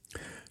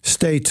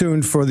Stay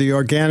tuned for the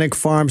Organic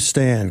Farm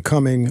Stand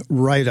coming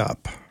right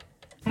up.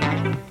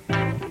 Corn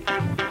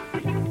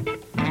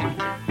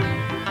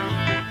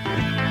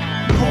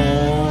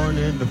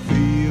in the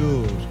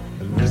fields,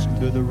 and listen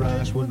to the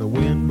rice when the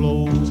wind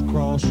blows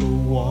across the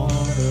water.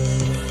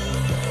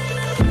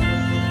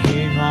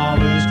 King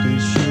harvest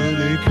is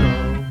surely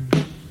come.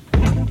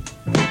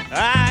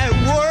 I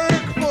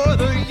work for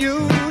the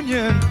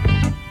union,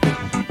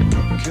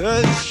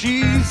 'cause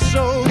she's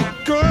so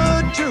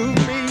good to me.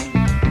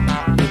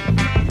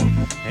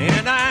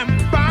 And I'm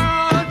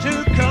bound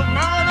to come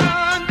out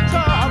on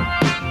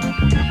top.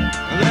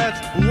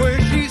 That's where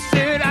she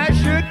said I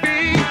should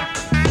be.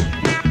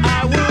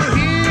 I will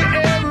hear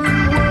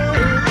every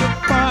word the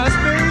boss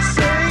may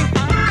say,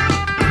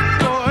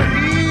 for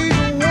he's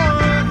the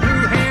one who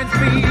hands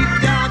me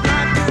down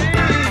my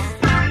pay.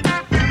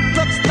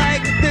 Looks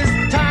like this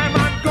time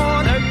I'm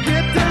gonna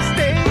get to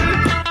stay.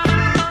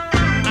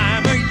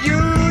 I'm a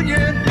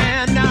union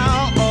man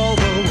now all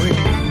the way.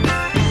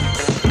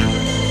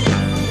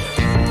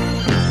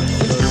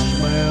 The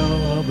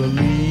smell of the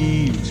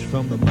leaves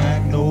from the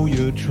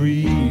magnolia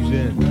trees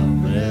in the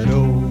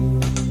meadow.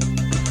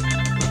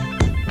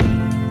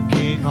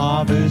 King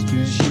harvest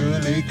is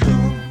surely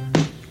come.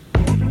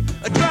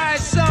 A dry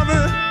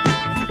summer,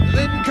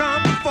 then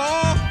come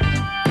fall,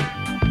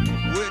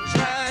 which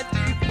I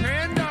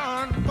depend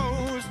on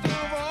most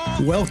of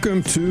all.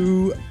 Welcome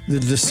to the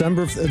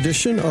December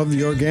edition of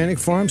the Organic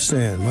Farm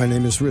Stand. My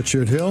name is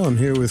Richard Hill. I'm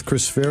here with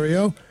Chris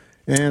Ferrio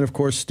and, of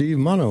course, Steve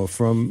Munno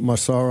from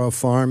Massaro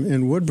Farm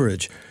in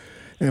Woodbridge.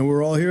 And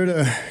we're all here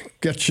to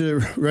get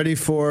you ready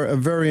for a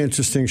very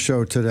interesting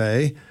show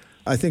today.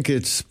 I think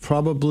it's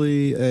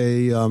probably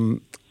I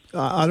don't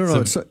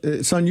know,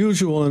 it's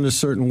unusual in a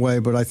certain way,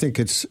 but I think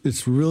it's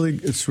really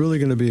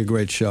going to be a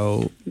great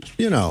show,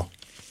 you know.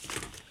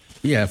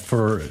 Yeah,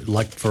 for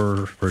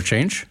a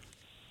change?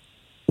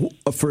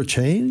 For a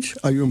change?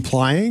 Are you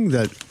implying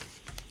that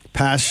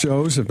past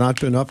shows have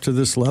not been up to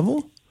this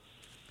level?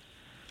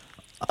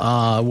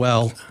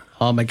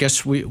 I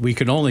guess we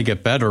could only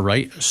get better,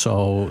 right?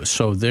 So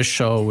this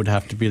show would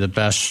have to be the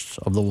best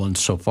of the ones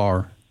so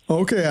far.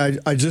 Okay,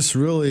 I just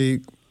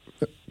really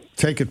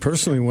take it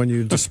personally when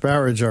you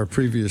disparage our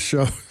previous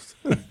shows.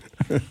 All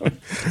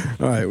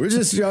right, we're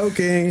just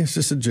joking. It's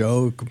just a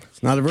joke.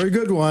 It's not a very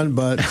good one,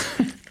 but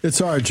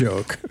it's our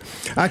joke.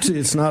 Actually,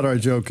 it's not our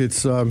joke.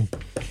 It's,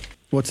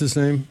 what's his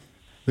name?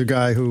 The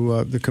guy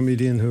who, the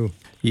comedian who...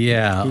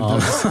 Yeah,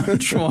 I'm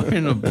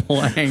drawing a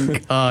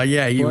blank.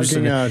 He was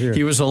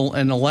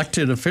an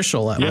elected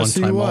official at one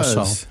time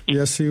also.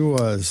 Yes, he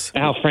was.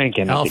 Al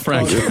Franken.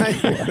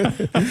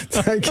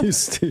 Thank you,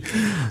 Steve.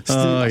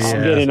 I'll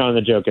get in on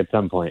the joke at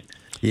some point.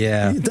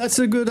 Yeah. That's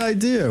a good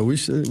idea. We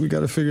got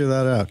to figure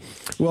that out.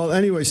 Well,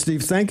 anyway,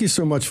 Steve, thank you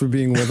so much for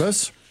being with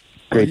us.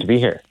 Great to be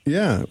here.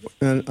 Yeah,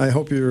 and I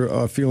hope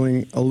you're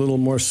feeling a little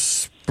more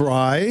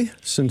spry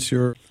since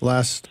your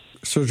last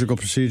surgical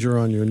procedure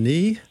on your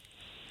knee.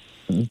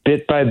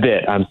 Bit by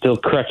bit. I'm still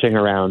crutching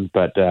around,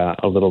 but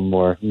a little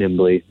more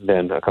nimbly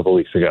than a couple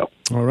weeks ago.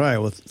 All right.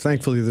 Well,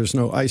 thankfully, there's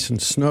no ice and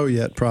snow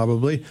yet,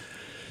 probably.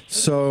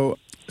 So,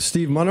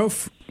 Steve Munno,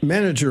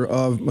 manager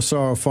of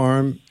Massaro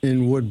Farm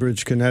in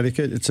Woodbridge,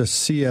 Connecticut. It's a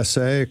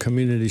CSA, a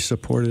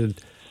community-supported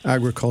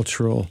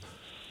agriculture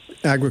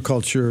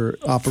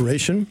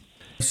operation.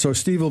 So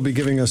Steve will be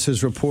giving us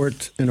his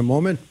report in a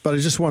moment, but I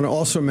just want to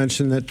also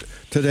mention that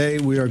today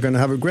we are going to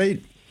have a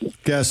great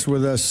guest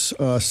with us,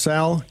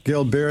 Sal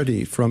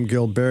Gilberti from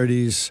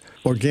Gilberti's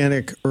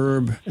Organic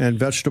Herb and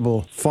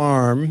Vegetable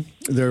Farm.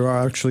 There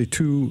are actually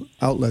two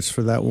outlets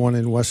for that, one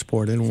in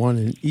Westport and one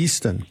in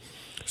Easton.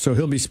 So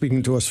he'll be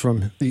speaking to us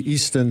from the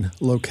Easton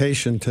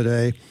location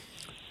today,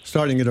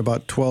 starting at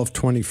about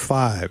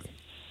 12:25.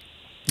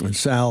 And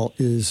Sal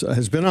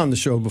has been on the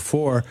show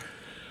before,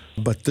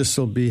 but this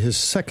will be his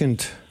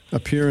second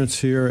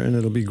appearance here, and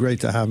it'll be great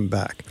to have him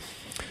back.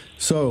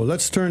 So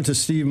let's turn to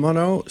Steve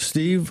Munno.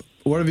 Steve,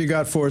 what have you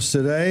got for us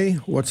today?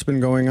 What's been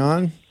going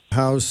on?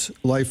 How's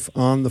life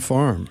on the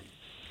farm?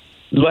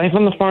 Life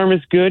on the farm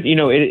is good.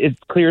 It's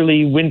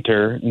clearly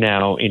winter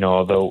now,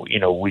 although,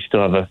 we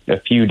still have a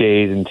few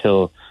days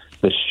until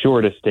the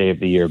shortest day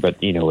of the year. But,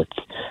 it's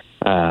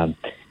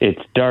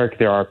dark.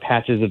 There are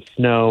patches of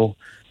snow.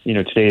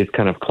 Today is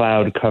kind of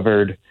cloud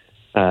covered.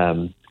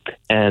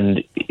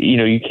 And,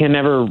 you can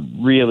never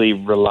really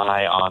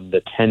rely on the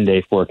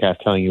 10-day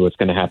forecast telling you what's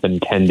going to happen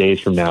 10 days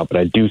from now. But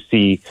I do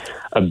see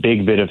a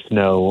big bit of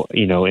snow,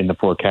 in the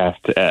forecast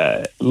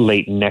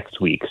late next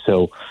week.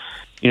 So,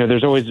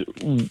 there's always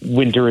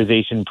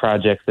winterization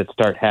projects that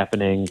start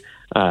happening,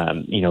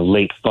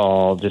 late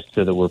fall, just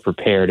so that we're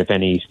prepared if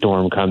any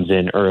storm comes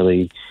in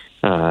early,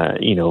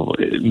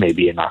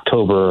 maybe in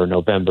October or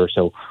November.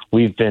 So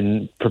we've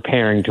been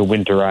preparing to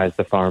winterize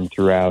the farm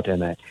throughout,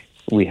 and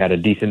we had a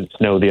decent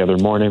snow the other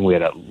morning. We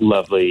had a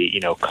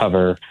lovely,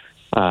 cover,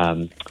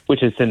 which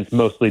has since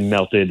mostly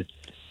melted.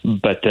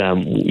 But,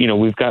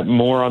 we've got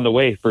more on the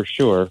way for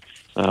sure,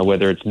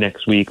 whether it's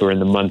next week or in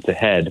the months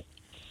ahead.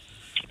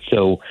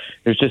 So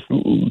there's just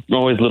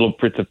always little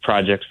bits of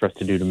projects for us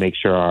to do to make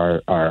sure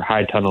our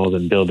high tunnels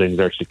and buildings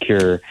are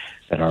secure,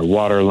 that our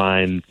water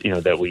lines,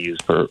 that we use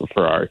for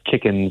our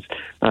chickens,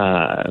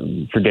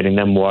 for getting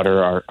them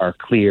water are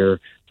clear.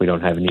 We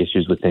don't have any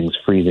issues with things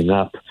freezing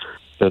up.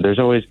 So there's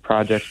always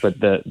projects, but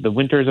the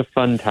winter is a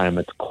fun time.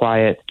 It's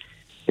quiet.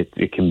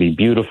 It can be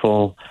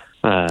beautiful.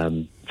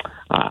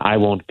 I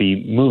won't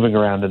be moving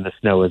around in the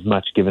snow as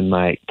much given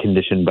my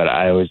condition, but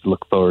I always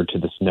look forward to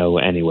the snow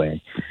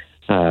anyway.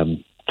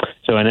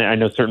 So, and I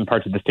know certain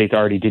parts of the states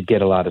already did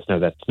get a lot of snow.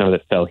 That snow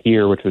that fell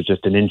here, which was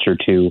just an inch or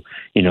two,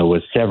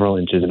 was several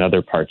inches in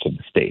other parts of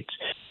the states.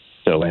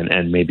 So,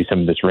 and maybe some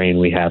of this rain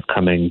we have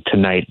coming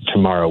tonight,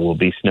 tomorrow will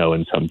be snow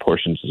in some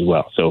portions as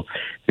well. So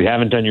if you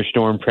haven't done your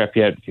storm prep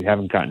yet, if you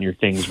haven't gotten your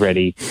things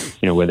ready,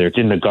 whether it's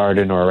in the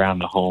garden or around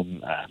the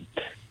home,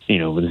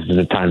 this is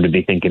a time to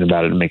be thinking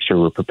about it and make sure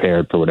we're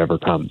prepared for whatever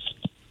comes.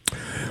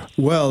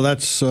 Well,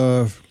 that's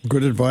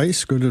good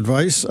advice. Good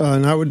advice.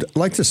 And I would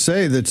like to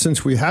say that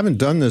since we haven't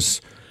done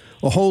this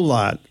a whole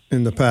lot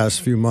in the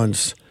past few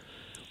months,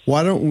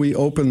 why don't we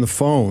open the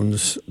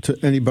phones to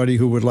anybody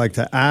who would like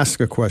to ask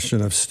a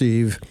question of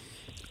Steve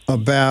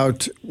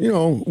about,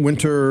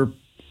 winter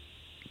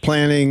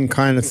planning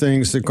kind of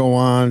things that go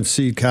on,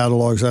 seed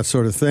catalogs, that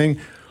sort of thing,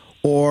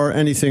 or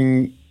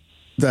anything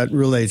that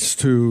relates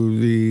to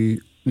the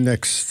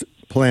next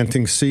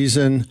planting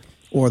season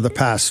or the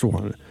past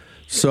one.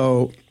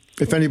 So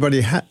if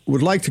anybody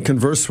would like to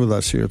converse with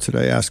us here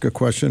today, ask a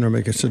question or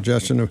make a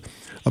suggestion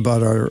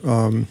about our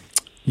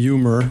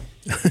humor,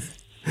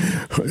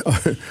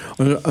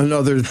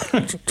 another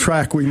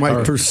track we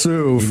might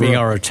pursue.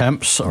 Our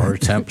attempts.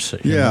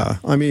 Yeah,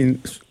 I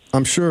mean,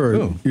 I'm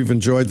sure you've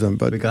enjoyed them,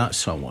 but we got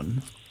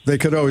someone. They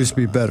could always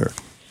be better.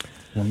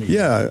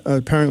 Yeah,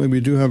 apparently we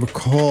do have a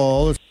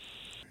call.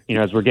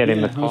 As we're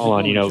getting the call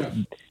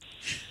on,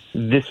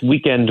 this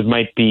weekend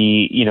might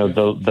be,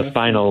 the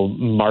final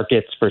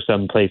markets for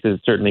some places,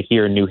 certainly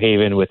here in New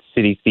Haven with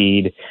City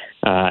Seed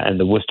and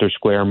the Worcester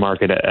Square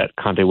market at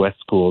Conte West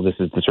School. This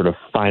is the sort of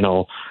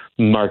final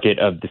market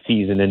of the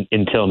season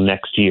until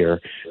next year.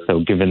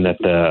 So given that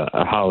the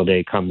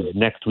holiday comes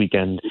next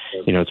weekend,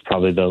 it's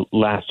probably the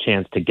last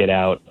chance to get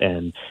out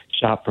and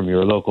shop from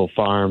your local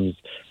farms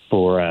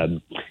for,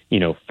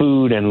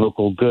 food and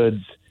local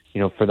goods,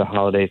 for the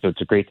holiday. So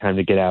it's a great time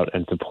to get out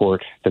and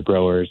support the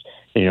growers.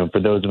 For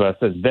those of us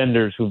as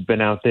vendors who've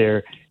been out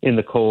there in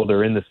the cold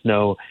or in the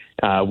snow,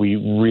 we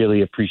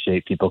really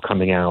appreciate people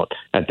coming out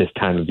at this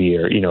time of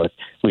year.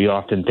 We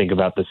often think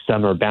about the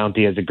summer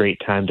bounty as a great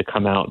time to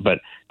come out, but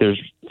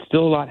there's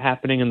still a lot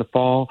happening in the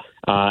fall,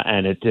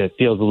 and it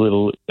feels a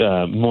little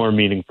more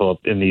meaningful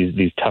in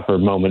these tougher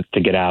moments to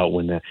get out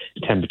when the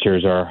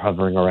temperatures are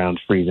hovering around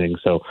freezing.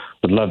 So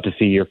would love to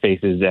see your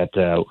faces at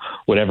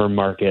whatever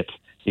market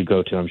you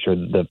go to. I'm sure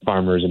the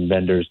farmers and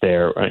vendors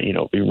there,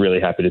 be really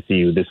happy to see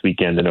you this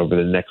weekend and over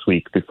the next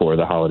week before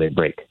the holiday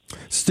break.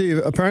 Steve,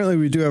 apparently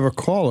we do have a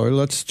caller.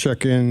 Let's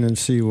check in and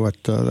see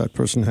what that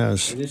person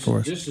has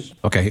for us.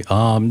 Okay,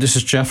 this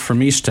is Jeff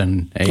from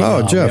Easton.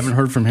 Jeff. We haven't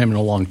heard from him in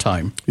a long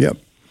time. Yep.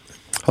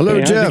 Hello,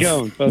 hey,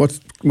 Jeff.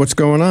 What's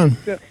going on?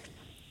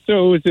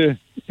 So it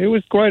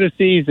was quite a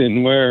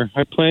season where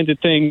I planted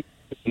things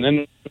and then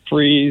it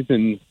freeze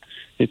and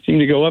it seemed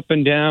to go up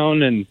and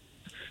down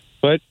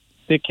but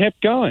they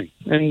kept going.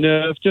 And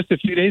just a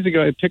few days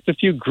ago, I picked a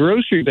few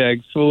grocery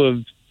bags full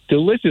of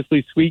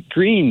deliciously sweet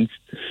greens.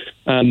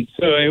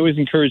 So I always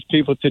encourage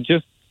people to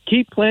just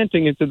keep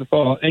planting into the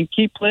fall and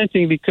keep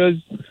planting because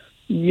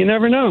you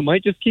never know. It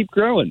might just keep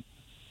growing.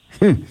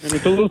 And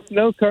it's a little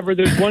snow cover.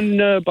 There's one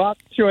bok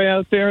choy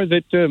out there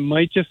that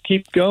might just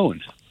keep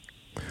going.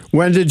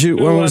 When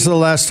was the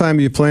last time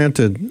you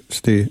planted,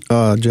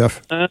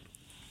 Jeff?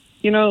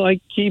 I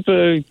keep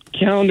a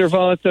calendar of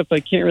all that stuff. I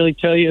can't really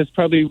tell you. It's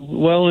probably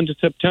well into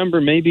September,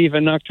 maybe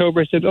even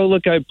October. I said, oh,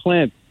 look, I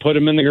plant, put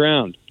them in the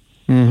ground.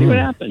 Mm-hmm. See what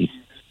happens.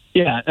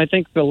 Yeah, I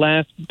think the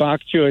last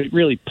bok choy,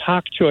 really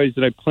pak choys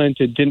that I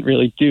planted didn't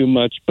really do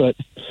much, but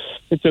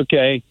it's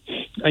okay.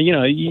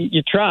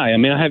 You try. I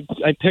mean,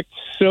 I picked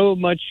so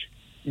much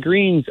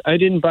greens. I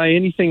didn't buy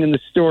anything in the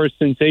store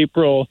since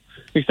April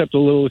except a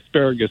little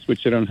asparagus,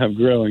 which I don't have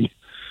growing.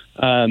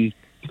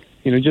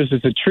 Just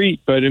as a treat,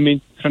 but I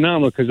mean,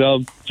 phenomenal because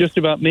I'll just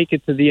about make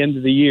it to the end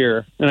of the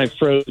year, and I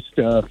froze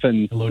stuff.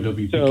 And hello,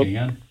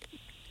 WPKN.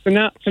 So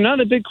now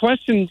the big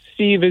question,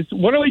 Steve, is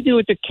what do I do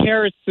with the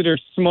carrots that are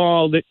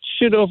small that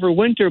should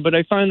overwinter, but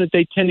I find that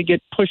they tend to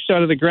get pushed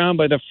out of the ground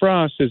by the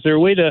frost? Is there a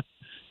way to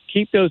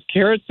keep those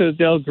carrots so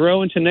they'll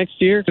grow into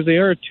next year? Because they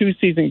are a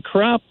 2-season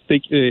crop.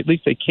 At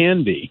least they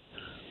can be.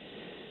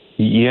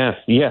 Yes,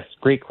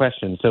 great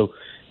question. So.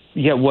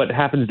 Yeah, what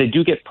happens, they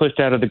do get pushed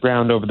out of the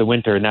ground over the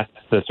winter, and that's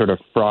the sort of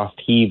frost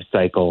heave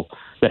cycle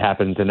that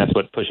happens, and that's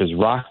what pushes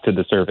rocks to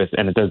the surface,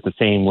 and it does the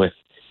same with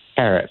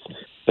carrots.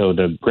 So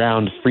the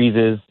ground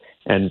freezes,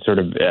 and sort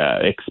of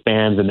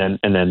expands and then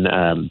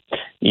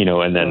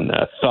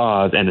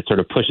thaws, and it sort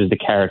of pushes the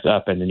carrots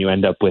up, and then you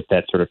end up with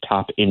that sort of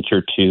top inch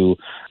or two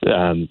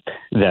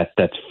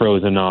that's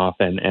frozen off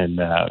and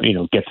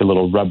gets a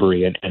little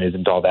rubbery and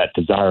isn't all that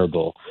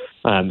desirable.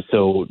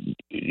 So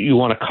you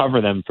want to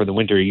cover them for the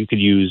winter. You could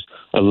use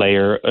a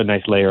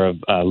nice layer of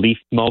leaf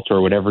mulch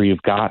or whatever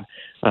you've got,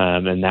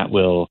 and that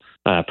will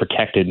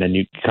protect it. And then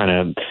you kind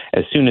of,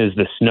 as soon as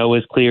the snow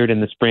is cleared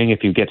in the spring,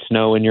 if you get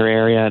snow in your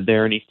area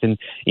there in Easton,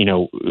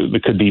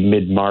 it could be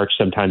mid-March.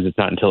 Sometimes it's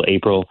not until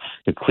April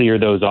to clear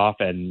those off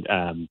and,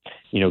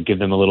 give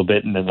them a little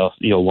bit, and then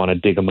you'll want to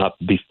dig them up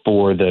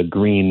before the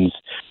greens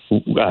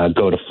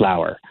go to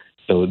flower.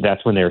 So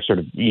that's when they're sort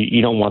of,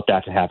 you don't want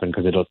that to happen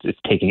because it's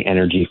taking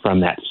energy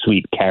from that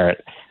sweet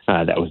carrot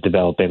that was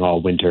developing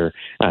all winter,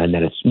 and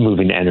then it's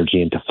moving the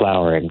energy into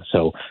flowering.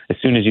 So as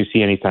soon as you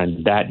see any signs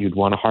of that, you'd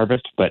want to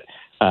harvest. But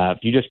if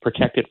you just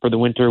protect it for the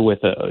winter with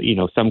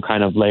some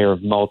kind of layer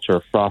of mulch or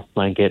a frost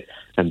blanket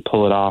and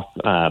pull it off,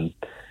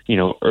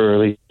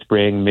 early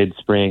spring,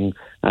 mid-spring,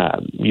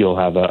 you'll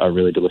have a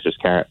really delicious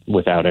carrot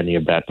without any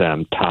of that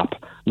top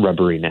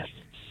rubberiness.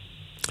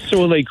 So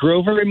will they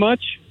grow very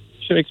much?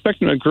 Should I expect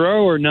them to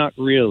grow or not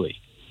really?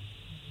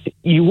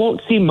 You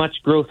won't see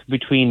much growth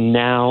between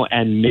now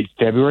and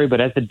mid-February, but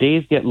as the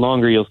days get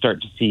longer, you'll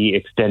start to see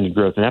extended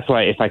growth. And that's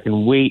why if I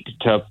can wait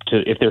to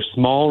if they're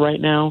small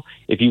right now,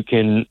 if you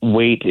can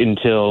wait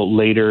until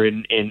later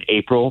in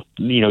April,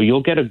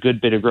 you'll get a good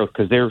bit of growth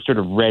because they're sort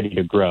of ready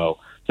to grow.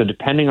 So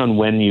depending on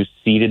when you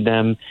seeded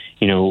them,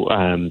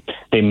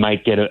 they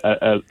might get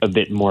a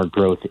bit more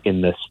growth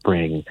in the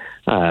spring.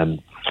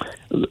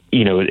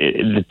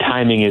 The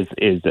timing is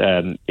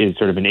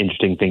sort of an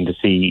interesting thing to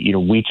see.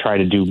 We try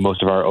to do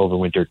most of our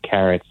overwintered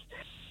carrots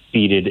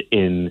seeded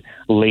in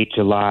late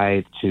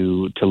July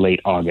to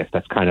late August.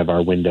 That's kind of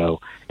our window.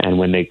 And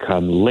when they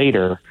come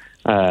later,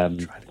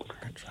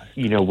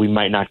 we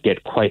might not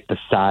get quite the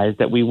size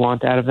that we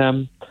want out of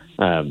them.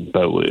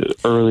 But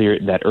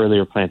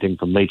earlier planting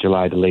from late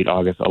July to late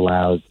August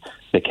allows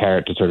the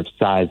carrot to sort of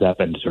size up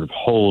and to sort of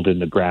hold in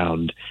the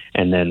ground.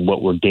 And then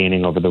what we're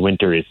gaining over the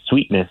winter is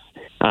sweetness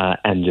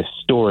and just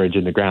storage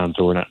in the ground.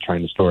 So we're not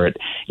trying to store it,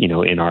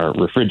 in our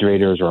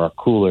refrigerators or our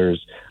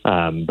coolers,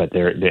 but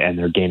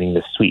they're gaining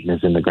the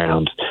sweetness in the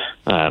ground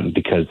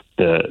because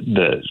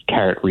the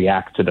carrot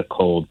reacts to the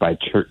cold by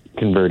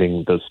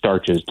converting those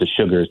starches to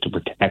sugars to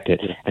protect it,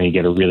 and you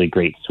get a really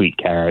great sweet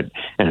carrot.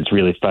 And it's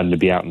really fun to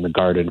be out in the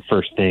garden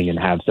first thing and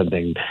have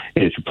something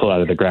that you pull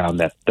out of the ground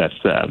that's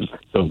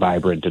so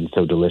vibrant and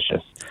so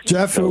delicious.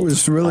 Jeff, it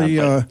was really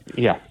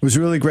it was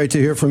really great to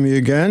hear from you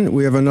again.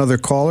 We have another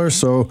caller,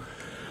 so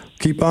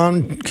keep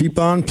on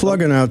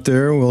plugging out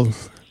there. We'll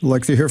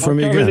like to hear from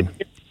you again.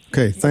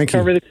 Okay, thank you.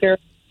 Cover the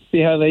carrots, see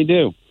how they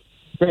do.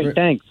 Great,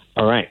 thanks.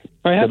 All right.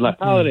 All right, happy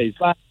holidays.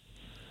 Bye.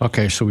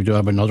 Okay, so we do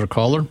have another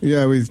caller?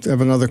 Yeah, we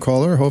have another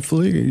caller,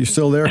 hopefully. Are you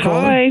still there,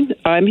 caller? Hi,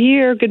 I'm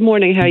here. Good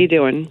morning. How you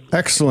doing?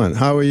 Excellent.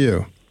 How are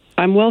you?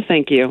 I'm well,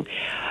 thank you.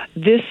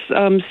 This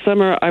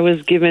summer, I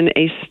was given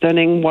a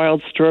stunning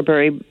wild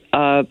strawberry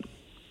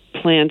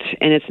plant,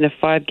 and it's in a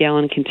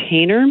 5-gallon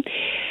container.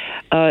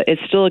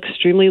 It's still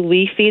extremely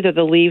leafy, though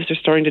the leaves are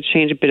starting to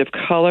change a bit of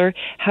color.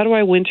 How do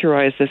I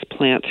winterize this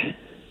plant?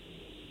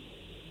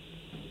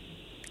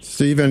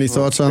 Steve, any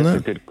thoughts on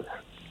that?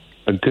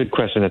 A good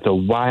question. It's a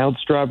wild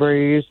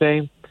strawberry, you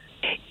say?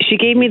 She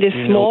gave me this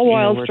small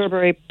wild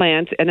strawberry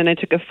plant, and then I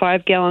took a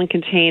 5-gallon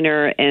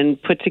container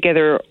and put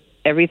together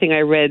everything I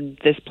read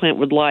this plant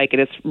would like,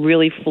 and it's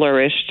really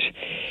flourished.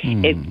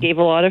 It gave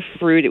a lot of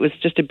fruit. It was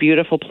just a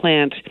beautiful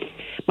plant.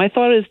 My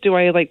thought is, do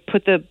I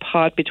put the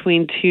pot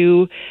between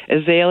 2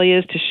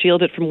 azaleas to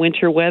shield it from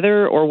winter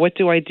weather, or what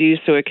do I do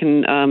so it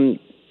can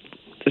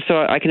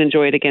so I can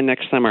enjoy it again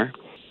next summer?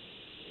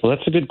 Well,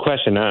 that's a good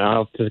question.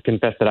 I'll have to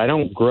confess that I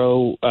don't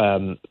grow,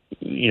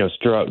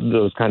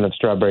 those kind of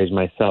strawberries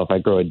myself. I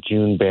grow a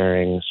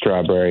June-bearing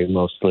strawberry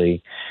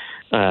mostly.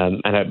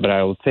 But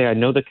I would say I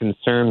know the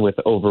concern with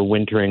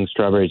overwintering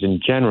strawberries in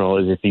general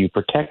is if you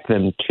protect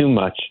them too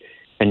much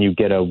and you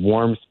get a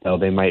warm spell,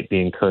 they might be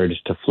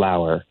encouraged to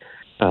flower.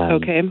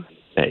 Okay.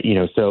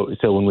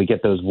 So when we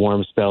get those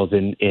warm spells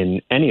in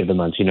any of the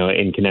months,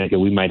 in Connecticut,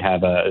 we might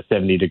have a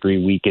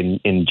 70-degree week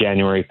in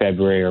January,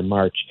 February, or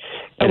March.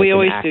 We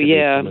always do,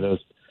 yeah. Some of those,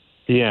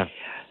 yeah.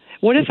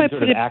 What if I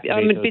put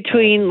it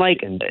between,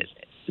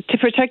 to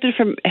protect it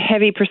from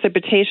heavy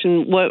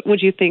precipitation, what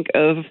would you think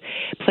of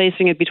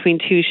placing it between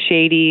 2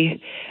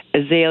 shady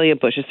azalea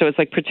bushes? So it's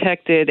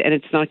protected and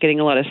it's not getting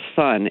a lot of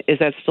sun. Is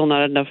that still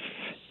not enough?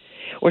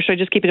 Or should I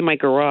just keep it in my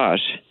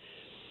garage?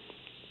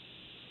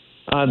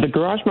 The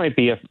garage might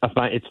be a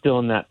fine. It's still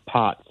in that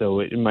pot, so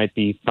it might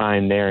be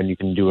fine there, and you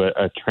can do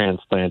a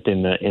transplant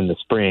in the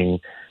spring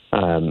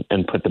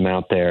and put them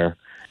out there.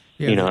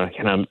 Yeah.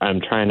 And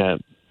I'm trying to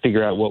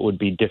figure out what would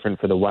be different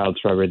for the wild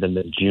strawberry than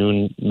the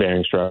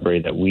June-bearing strawberry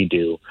that we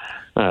do.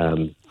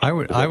 I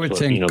would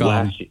think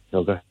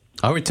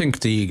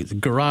the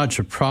garage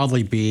would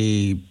probably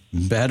be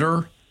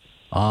better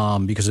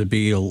because it'd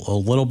be a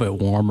little bit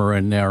warmer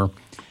in there.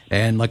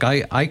 And like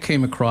I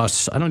came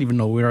across, I don't even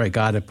know where I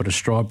got it, but a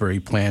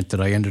strawberry plant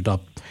that I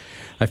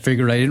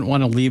figured I didn't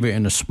want to leave it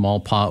in a small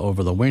pot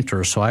over the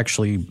winter, so I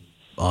actually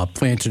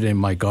planted it in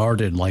my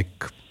garden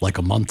like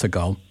a month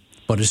ago.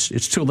 But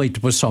it's too late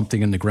to put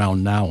something in the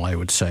ground now, I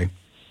would say.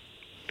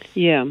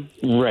 Yeah.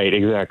 Right,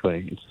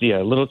 exactly. It's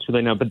a little too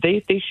late now, but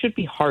they should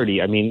be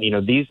hardy. I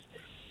mean, these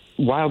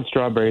wild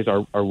strawberries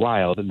are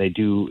wild, and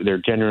they're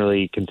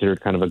generally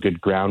considered kind of a good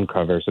ground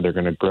cover, so they're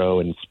going to grow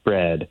and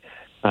spread.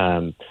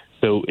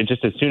 So it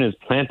just as soon as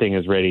planting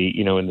is ready,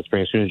 in the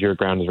spring, as soon as your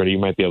ground is ready, you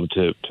might be able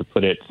to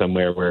put it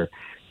somewhere where,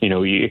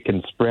 it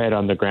can spread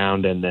on the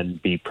ground and then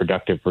be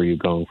productive for you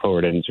going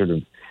forward. And sort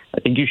of, I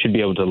think you should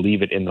be able to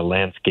leave it in the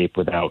landscape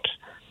without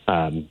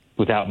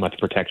much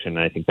protection.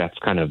 And I think that's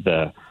kind of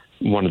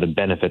one of the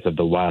benefits of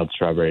the wild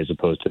strawberry as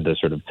opposed to the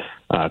sort of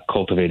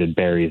cultivated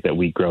berries that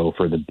we grow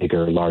for the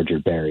bigger, larger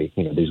berry.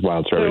 These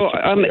wild strawberries. So,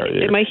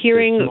 am I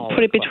hearing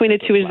put it between the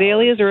two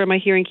azaleas, or am I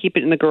hearing keep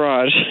it in the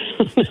garage?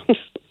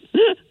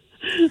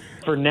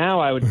 For now,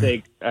 I would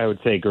say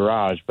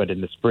garage, but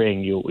in the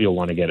spring you'll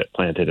want to get it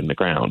planted in the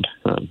ground.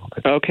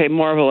 Okay,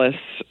 marvelous.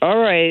 All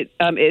right,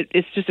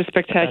 it's just a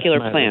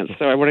spectacular plant,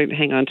 so I want to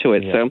hang on to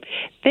it. Yeah. So,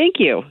 thank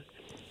you.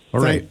 All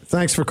right,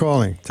 thanks for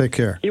calling. Take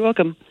care. You're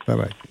welcome.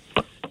 Bye-bye.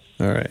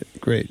 All right,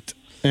 great.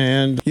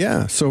 And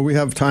so we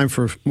have time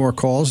for more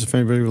calls. If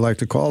anybody would like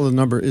to call, the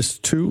number is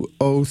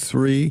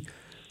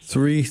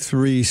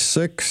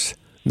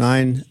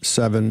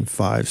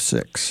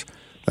 203-336-9756.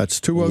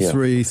 That's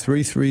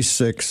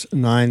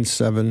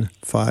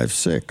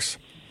 203-336-9756.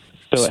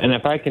 So, and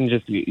if I can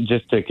just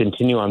to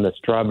continue on the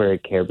strawberry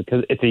care,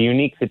 because it's a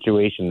unique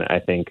situation, I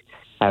think,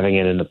 having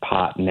it in the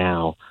pot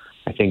now,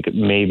 I think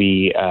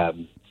maybe,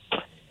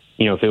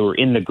 if it were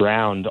in the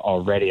ground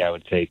already, I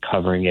would say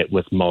covering it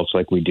with mulch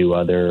like we do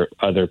other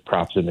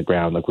crops in the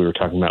ground, like we were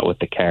talking about with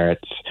the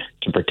carrots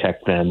to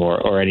protect them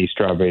or any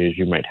strawberries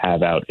you might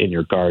have out in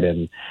your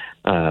garden.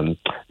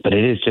 But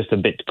it is just a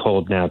bit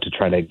cold now to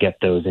try to get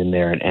those in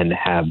there and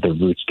have the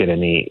roots get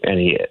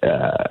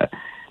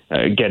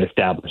get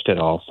established at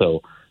all.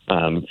 So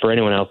for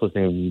anyone else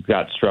listening, you've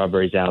got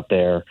strawberries out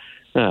there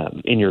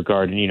in your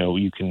garden,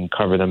 you can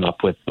cover them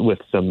up with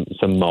some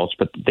mulch,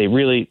 but they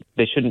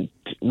shouldn't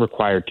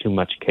require too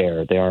much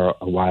care. They are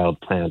a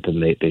wild plant,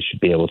 and they should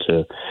be able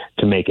to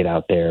make it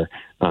out there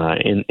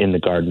in the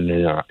garden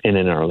and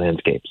in our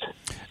landscapes.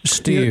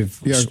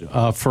 Steve,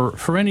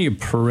 for any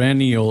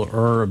perennial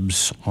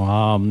herbs,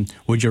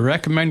 would you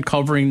recommend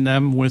covering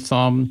them with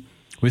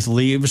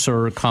leaves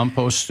or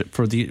compost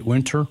for the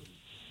winter?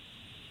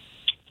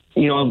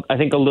 I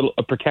think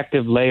a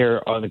protective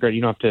layer on the ground.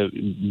 You don't have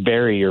to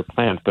bury your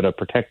plants, but a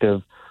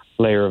protective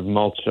layer of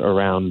mulch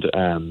around,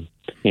 and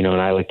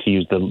I like to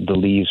use the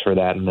leaves for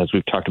that. And as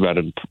we've talked about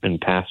in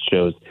past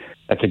shows,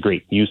 that's a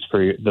great use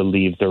for the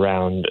leaves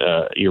around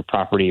your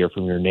property or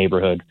from your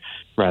neighborhood,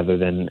 rather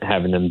than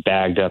having them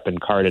bagged up and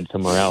carted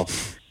somewhere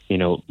else.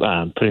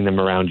 Putting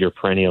them around your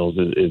perennials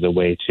is a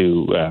way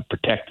to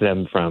protect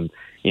them from,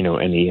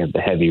 any of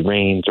the heavy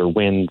rains or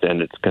winds,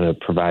 and it's going to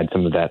provide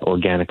some of that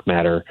organic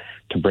matter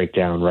to break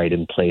down right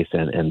in place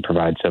and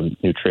provide some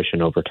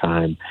nutrition over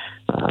time,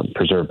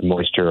 preserve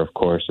moisture, of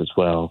course, as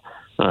well,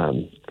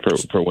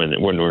 for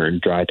when we're in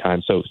dry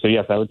time. So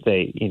yes, I would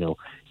say, you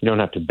don't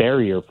have to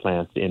bury your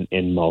plants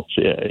in mulch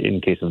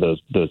in case of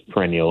those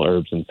perennial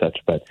herbs and such,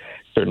 but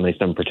certainly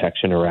some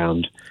protection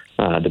around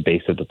the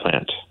base of the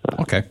plant.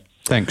 Okay,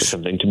 thanks.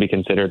 Something to be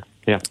considered.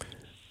 Yeah.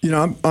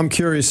 I'm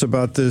curious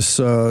about this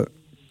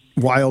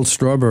wild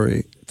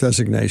strawberry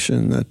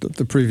designation that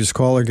the previous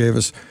caller gave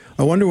us.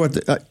 I wonder are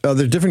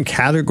there different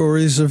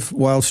categories of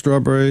wild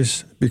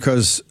strawberries?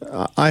 Because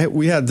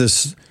we had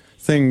this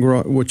thing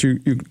which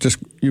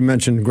you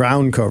mentioned,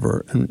 ground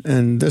cover,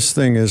 and this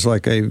thing is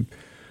like a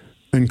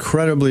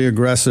incredibly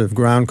aggressive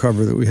ground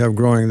cover that we have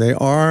growing. They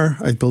are,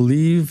 I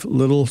believe,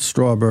 little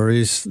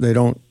strawberries. They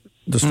don't.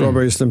 The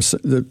strawberries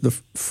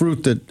the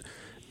fruit that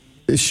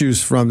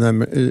issues from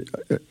them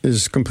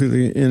is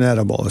completely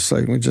inedible. It's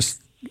like we just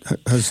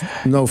has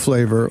no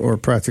flavor or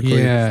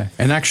practically. Yeah,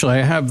 and actually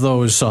I have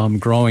those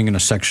growing in a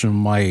section of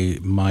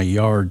my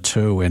yard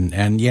too, and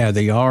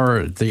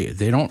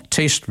they don't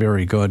taste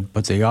very good,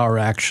 but they are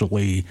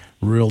actually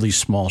really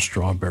small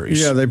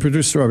strawberries. Yeah, they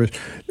produce strawberries.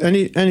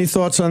 Any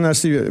thoughts on that,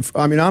 Steve?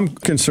 I mean, I'm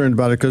concerned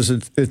about it because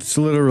it's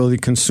literally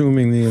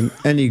consuming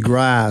any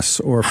grass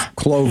or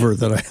clover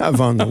that I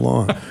have on the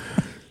lawn.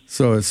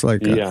 So it's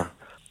like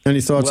any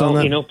thoughts on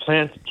that?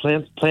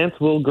 Plants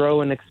will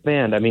grow and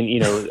expand. I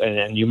mean,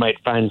 and you might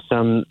find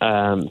some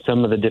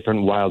of the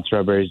different wild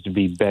strawberries to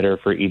be better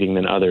for eating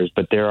than others,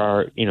 but there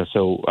are,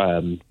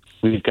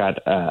 we've got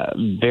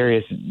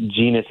various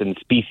genus and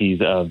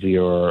species of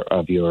your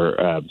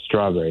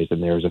strawberries,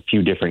 and there's a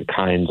few different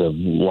kinds of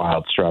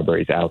wild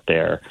strawberries out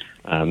there.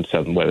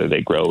 Some whether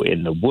they grow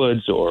in the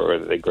woods or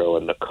whether they grow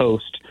on the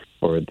coast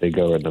or they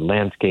grow in the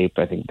landscape.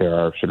 I think there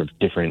are sort of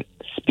different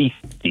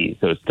species,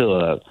 so it's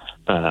still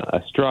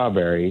a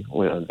strawberry.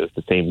 It's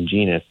the same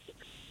genus,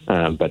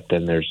 But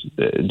then there's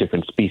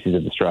different species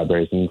of the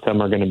strawberries, and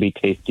some are going to be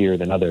tastier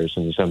than others,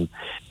 and some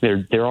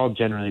they're all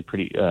generally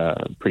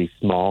pretty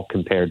small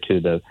compared to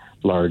the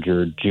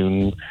larger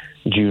June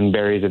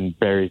berries and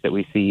berries that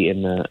we see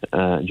in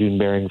the June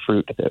bearing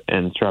fruit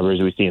and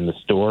strawberries we see in the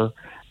store.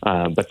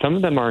 But some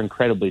of them are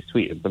incredibly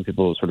sweet, and some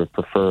people sort of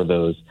prefer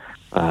those,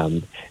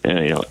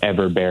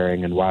 ever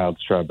bearing and wild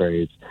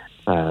strawberries.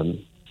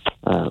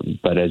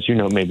 But as you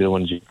know, maybe the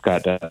ones you've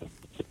got. But,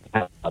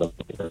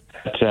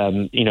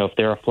 if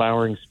there are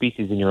flowering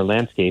species in your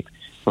landscape,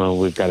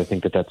 we've got to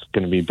think that that's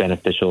going to be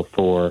beneficial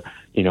for,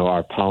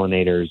 our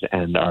pollinators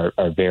and our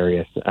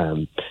various,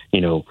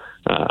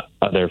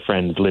 other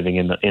friends living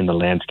in the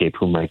landscape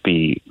who might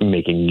be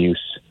making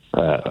use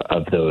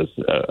of those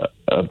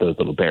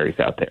little berries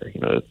out there.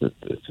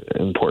 It's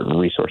important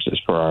resources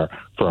for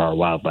our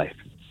wildlife.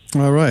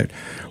 All right.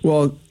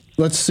 Well,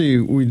 let's see.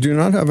 We do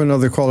not have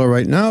another caller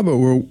right now, but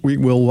we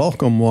will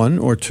welcome one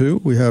or two.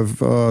 We have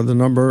the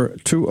number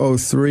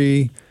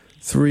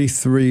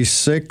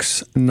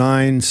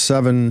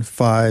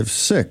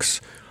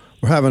 203-336-9756.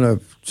 We're having a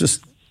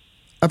just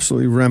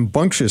absolutely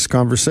rambunctious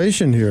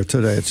conversation here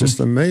today. It's just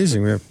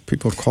amazing. We have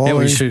people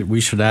calling. Yeah, we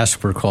should ask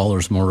for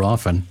callers more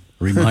often.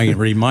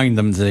 Remind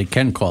them they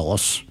can call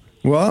us.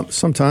 Well,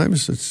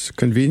 sometimes it's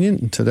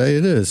convenient, and today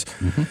it is.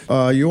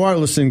 Mm-hmm. You are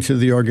listening to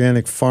the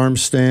Organic Farm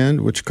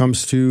Stand, which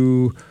comes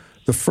to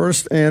the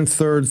first and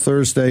third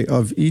Thursday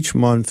of each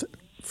month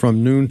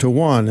from noon to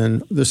 1.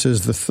 And this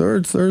is the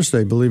third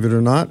Thursday, believe it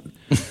or not,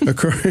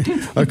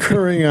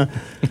 occurring.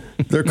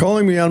 They're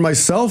calling me on my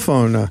cell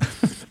phone.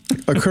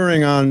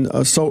 Occurring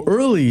on so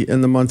early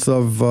in the month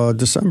of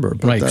December.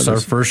 But right, because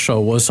our first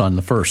show was on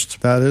the 1st.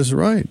 That is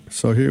right.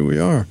 So here we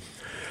are.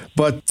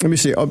 But let me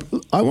see.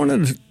 I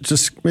wanted to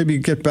just maybe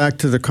get back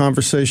to the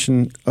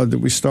conversation that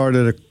we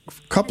started a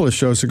couple of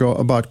shows ago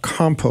about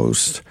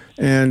compost.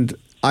 And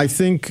I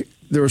think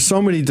there are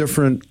so many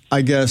different,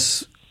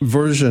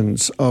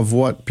 versions of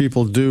what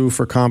people do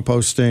for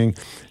composting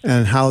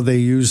and how they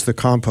use the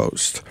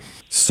compost.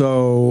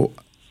 So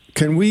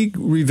can we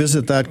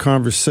revisit that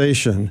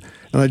conversation?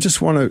 And I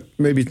just want to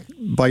maybe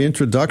by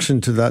introduction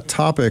to that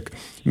topic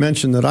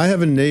mention that I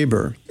have a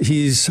neighbor.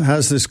 He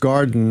has this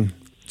garden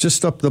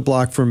just up the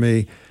block from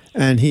me,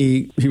 and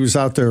he was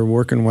out there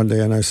working one day,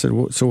 and I said,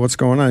 so what's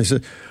going on? He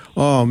said,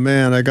 oh,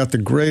 man, I got the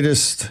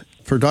greatest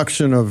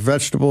production of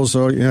vegetables,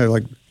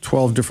 like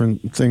 12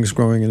 different things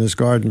growing in his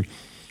garden.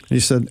 And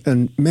he said,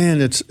 and man,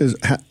 it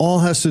all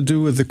has to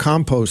do with the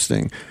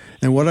composting.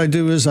 And what I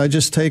do is I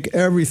just take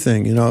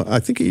everything, I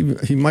think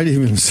he might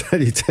even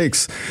said he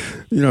takes,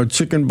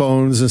 chicken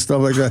bones and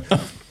stuff like that.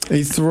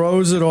 He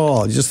throws it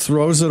all,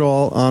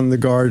 on the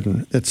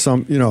garden. It's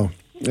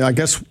I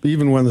guess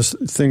even when the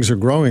things are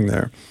growing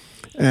there.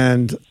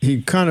 And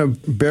he kind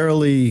of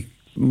barely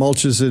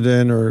mulches it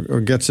in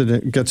or gets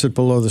it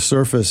below the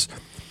surface.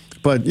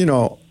 But,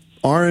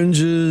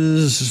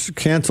 oranges,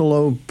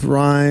 cantaloupe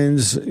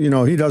rinds,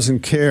 he doesn't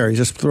care. He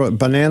just throws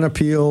banana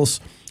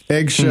peels,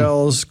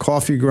 eggshells,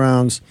 coffee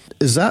grounds.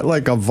 Is that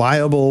like a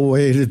viable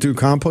way to do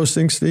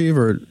composting, Steve?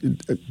 Or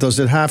does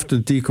it have to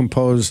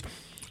decompose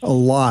a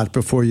lot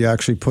before you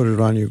actually put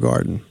it on your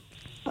garden?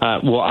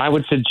 Well, I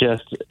would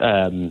suggest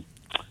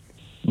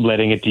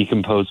letting it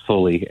decompose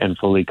fully and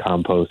fully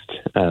compost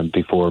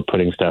before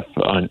putting stuff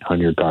on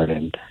your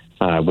garden.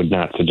 I would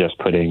not suggest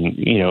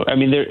putting,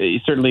 there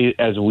certainly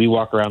as we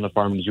walk around the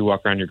farm, as you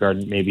walk around your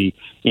garden, maybe,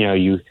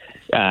 you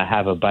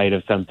have a bite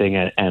of something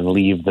and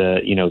leave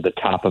the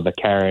top of a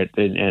carrot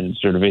and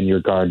sort of in your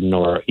garden,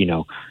 or,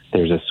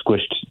 there's a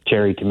squished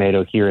cherry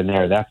tomato here and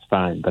there. That's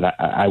fine. But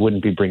I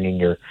wouldn't be bringing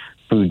your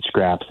food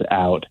scraps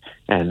out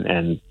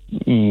and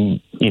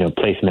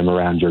placing them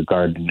around your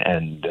garden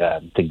and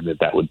think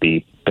that would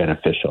be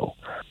beneficial.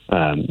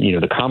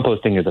 The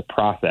composting is a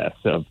process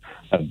of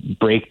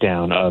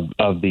breakdown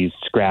of these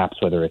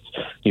scraps, whether it's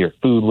your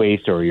food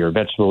waste or your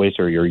vegetable waste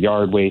or your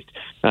yard waste.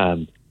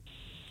 And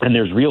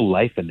there's real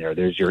life in there.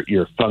 There's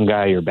your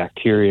fungi, your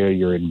bacteria,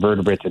 your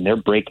invertebrates, and they're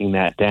breaking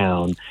that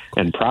down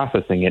and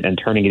processing it and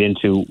turning it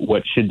into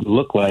what should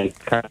look like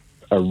kind of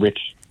a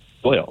rich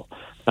soil.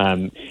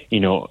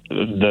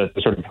 The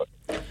sort of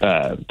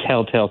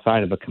telltale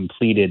sign of a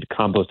completed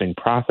composting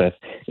process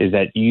is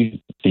that you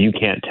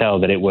can't tell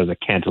that it was a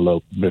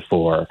cantaloupe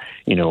before,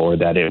 or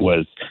that it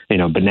was,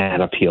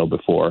 banana peel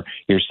before.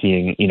 You're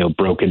seeing,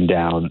 broken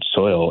down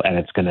soil, and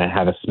it's going to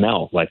have a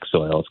smell like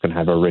soil. It's going to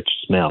have a rich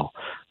smell,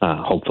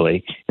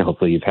 hopefully. And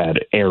hopefully you've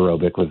had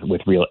aerobic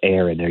with real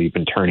air in there. You've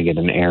been turning it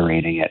and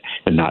aerating it,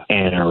 and not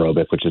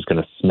anaerobic, which is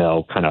going to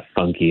smell kind of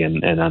funky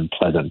and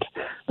unpleasant.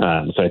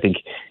 So I think,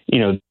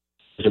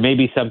 there may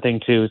be something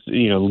to,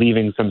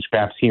 leaving some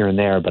scraps here and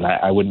there, but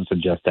I wouldn't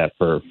suggest that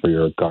for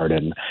your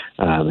garden.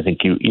 I think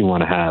you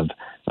want to have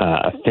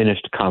a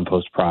finished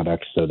compost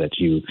product so that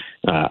you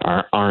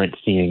aren't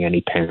seeing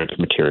any parent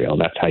material.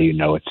 That's how you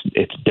know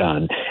it's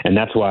done. And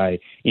that's why,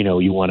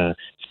 you want to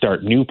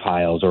start new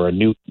piles or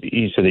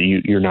so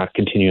that you're not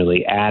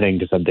continually adding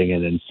to something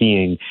and then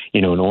seeing,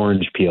 an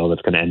orange peel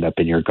that's going to end up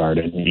in your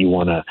garden. You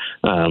want to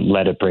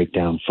let it break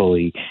down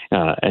fully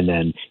and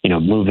then,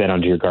 move that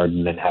onto your garden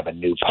and then have a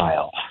new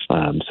pile.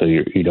 So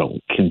you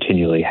don't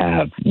continually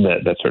have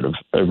that sort of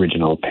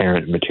original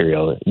parent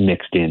material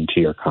mixed into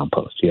your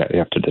compost. You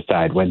have to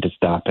decide when to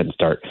stop and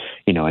start,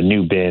 a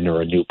new bin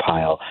or a new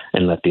pile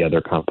and let the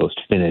other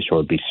compost finish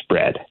or be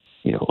spread,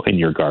 in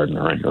your garden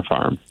or on your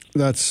farm.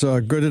 That's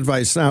good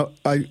advice. Now,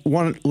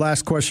 one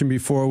last question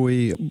before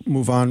we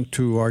move on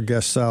to our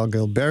guest, Sal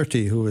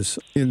Gilberti, who is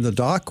in the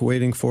dock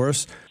waiting for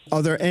us.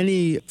 Are there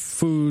any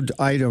food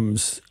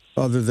items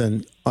other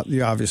than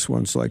the obvious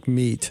ones like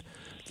meat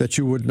that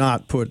you would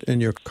not put in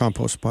your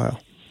compost pile?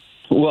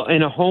 Well,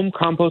 in a home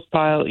compost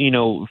pile,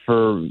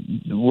 for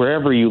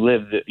wherever you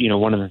live,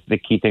 one of the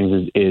key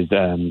things is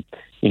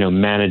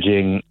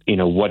managing,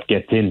 what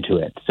gets into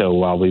it. So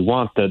while we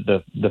want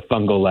the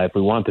fungal life,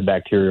 we want the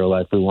bacterial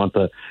life, we want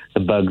the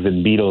bugs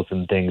and beetles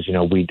and things,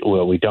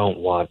 what we don't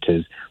want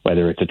is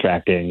whether it's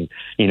attracting,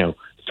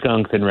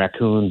 skunks and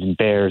raccoons and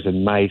bears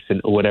and mice and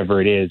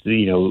whatever it is,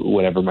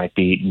 whatever might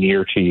be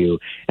near to you.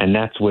 And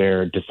that's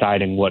where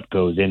deciding what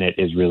goes in it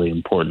is really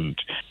important.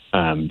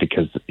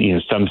 Because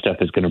some stuff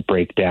is going to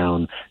break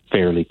down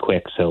fairly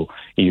quick, so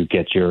you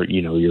get your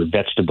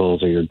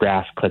vegetables or your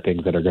grass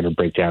clippings that are going to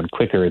break down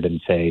quicker than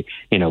say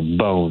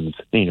bones,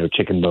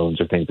 chicken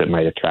bones or things that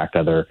might attract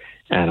other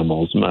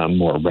animals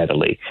more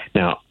readily.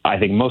 Now, I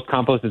think most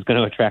compost is going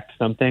to attract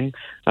something,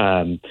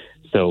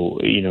 so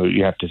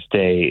you have to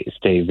stay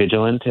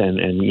vigilant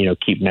and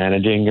keep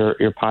managing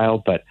your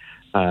pile, but.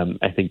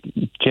 I think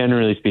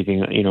generally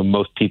speaking,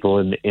 most people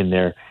in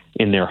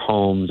their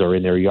homes or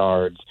in their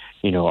yards,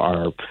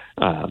 are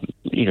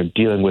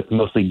dealing with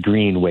mostly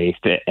green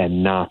waste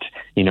and not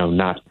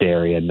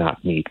dairy and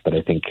not meat. But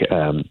I think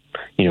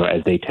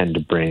as they tend to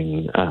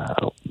bring,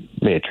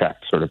 they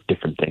attract sort of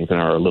different things and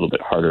are a little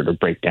bit harder to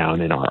break down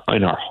in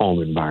our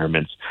home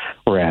environments.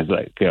 Whereas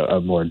like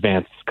a more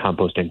advanced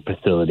composting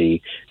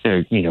facility,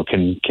 can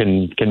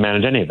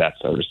manage any of that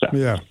sort of stuff.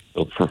 Yeah.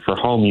 So for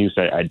home use,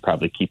 I'd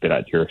probably keep it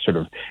at your sort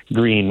of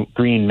green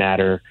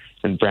matter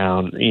and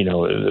brown.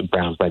 The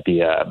browns might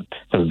be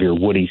some of your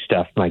woody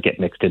stuff might get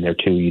mixed in there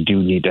too. You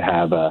do need to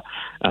have a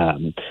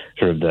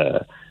sort of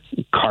the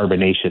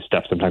carbonaceous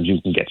stuff. Sometimes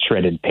you can get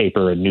shredded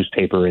paper and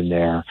newspaper in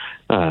there.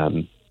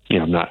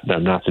 I'm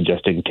not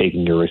suggesting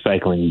taking your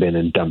recycling bin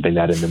and dumping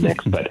that in the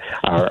mix, but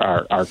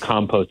our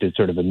compost is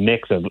sort of a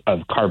mix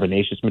of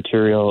carbonaceous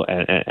material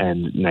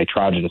and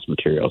nitrogenous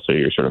material. So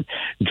your sort of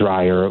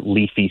drier,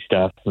 leafy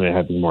stuff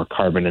having more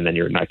carbon, and then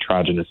your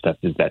nitrogenous stuff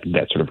is that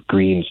sort of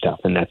green stuff,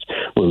 and that's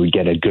where we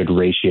get a good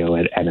ratio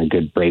and a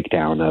good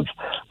breakdown of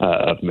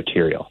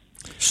material.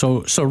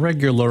 So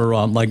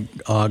regular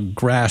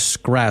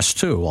grass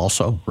too,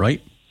 also,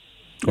 right?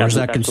 Or is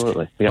that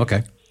absolutely? Yep.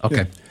 Okay.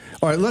 Yeah.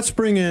 All right, let's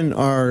bring in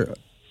our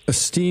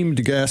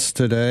esteemed guest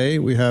today.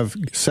 We have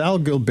Sal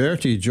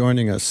Gilberti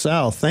joining us.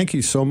 Sal, thank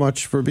you so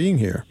much for being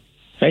here.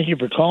 Thank you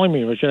for calling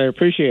me, Richard. I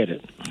appreciate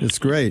it. It's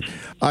great.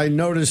 I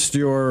noticed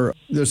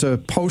there's a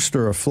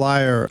poster, a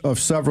flyer of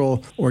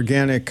several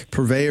organic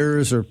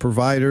purveyors or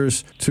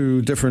providers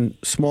to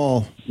different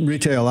small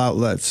retail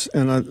outlets.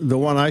 And the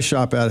one I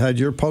shop at had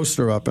your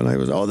poster up, and I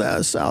was,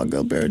 that's Sal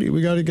Gilberti.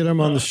 We got to get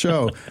him on the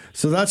show.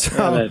 So that's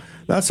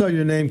how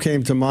your name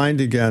came to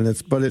mind again.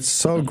 But it's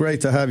so great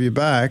to have you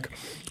back.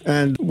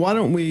 And why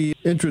don't we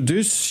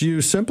introduce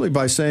you simply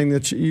by saying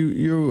that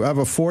you have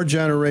a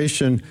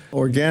 4-generation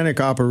organic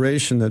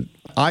operation that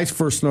I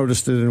first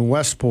noticed it in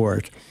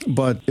Westport,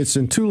 but it's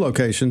in 2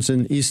 locations,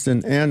 in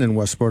Easton and in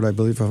Westport, I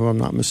believe, if I'm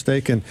not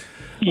mistaken.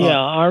 Yeah,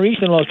 our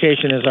Easton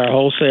location is our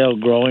wholesale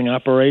growing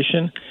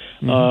operation.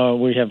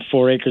 Mm-hmm. We have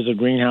 4 acres of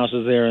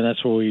greenhouses there, and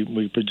that's where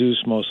we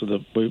produce most of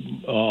the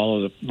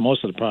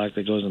product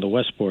that goes into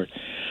Westport.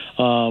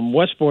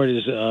 Westport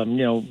is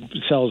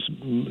sells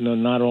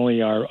not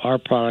only our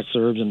products,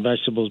 herbs and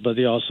vegetables, but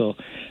they also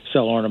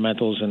sell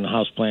ornamentals and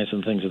house plants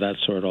and things of that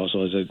sort.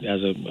 Also as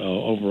a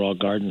overall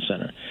garden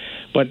center.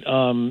 But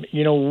my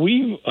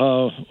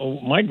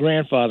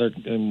grandfather,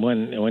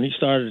 when he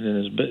started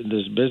in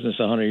this business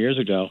 100 years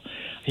ago,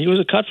 he was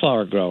a cut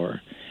flower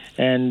grower.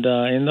 And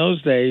in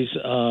those days,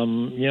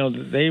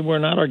 they were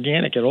not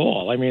organic at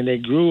all. I mean, they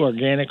grew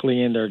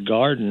organically in their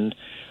garden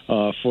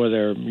for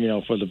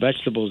the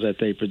vegetables that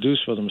they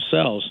produced for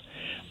themselves.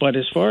 But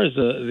as far as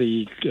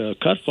the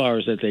cut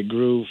flowers that they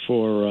grew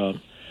for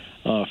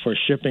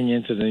shipping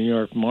into the New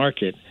York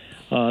market,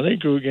 they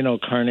grew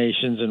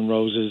carnations and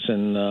roses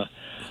and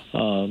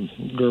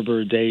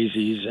Gerber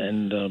daisies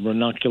and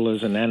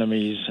ranunculus and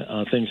anemones,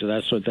 things of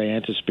that sort,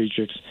 Dianthus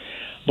beatrix.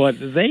 But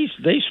they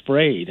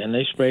sprayed, and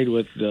they sprayed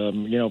with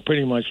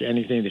pretty much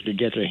anything they could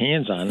get their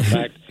hands on. In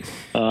fact,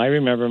 I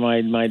remember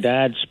my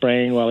dad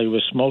spraying while he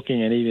was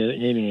smoking and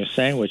eating a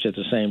sandwich at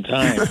the same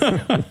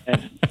time,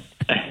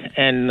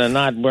 and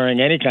not wearing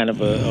any kind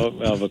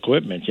of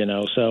equipment.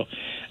 So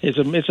it's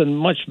a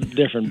much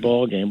different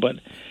ball game. But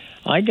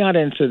I got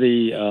into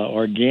the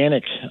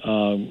organic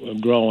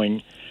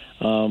growing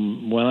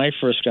when I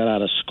first got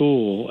out of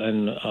school,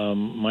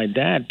 and my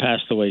dad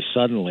passed away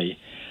suddenly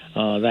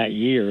that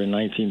year in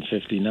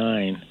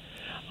 1959.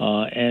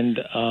 And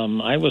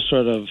I was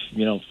sort of,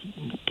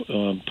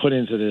 put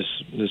into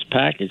this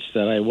package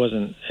that I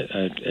wasn't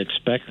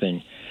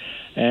expecting,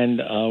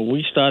 and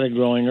we started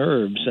growing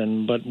herbs.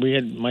 But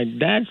my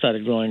dad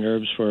started growing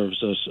herbs for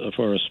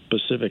a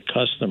specific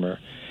customer,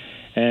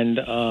 and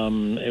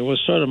it was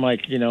sort of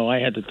like I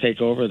had to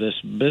take over this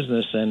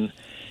business, and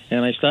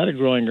I started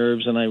growing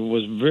herbs, and I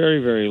was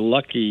very, very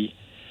lucky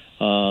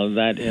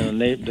that in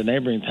the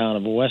neighboring town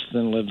of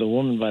Weston lived a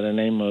woman by the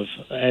name of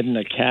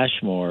Edna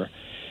Cashmore.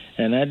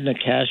 And Edna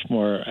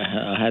Cashmore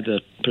had the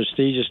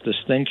prestigious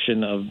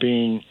distinction of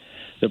being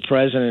the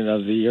president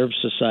of the Herb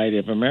Society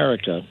of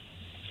America.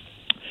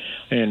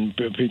 And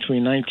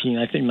between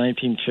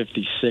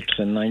 1956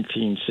 and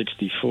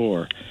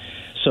 1964.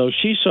 So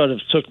she sort of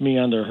took me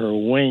under her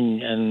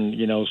wing and,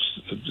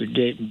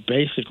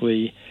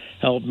 basically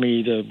helped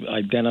me to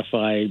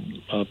identify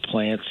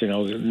plants,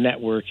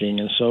 networking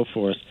and so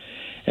forth.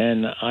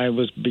 And I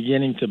was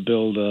beginning to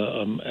build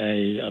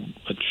a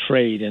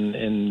trade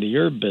in the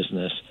herb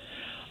business.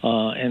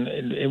 And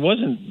it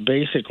wasn't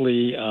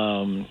basically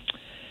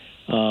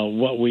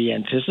what we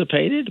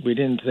anticipated. We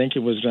didn't think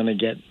it was going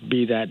to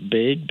be that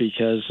big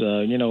because,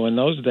 in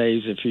those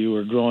days, if you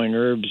were growing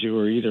herbs, you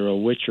were either a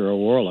witch or a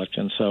warlock.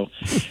 And so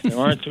there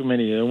weren't too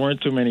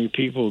many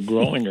people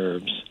growing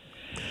herbs.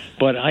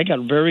 But I got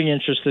very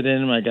interested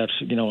in them. I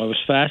was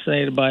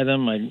fascinated by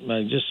them.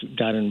 I just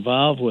got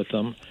involved with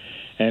them.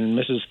 And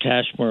Mrs.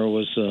 Cashmore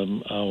was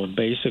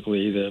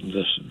basically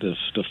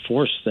the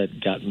force that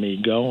got me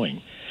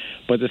going.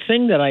 But the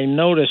thing that I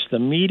noticed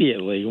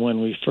immediately when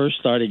we first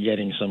started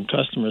getting some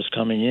customers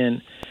coming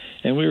in,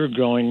 and we were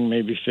growing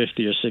maybe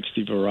 50 or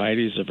 60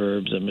 varieties of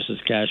herbs that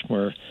Mrs.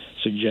 Cashmore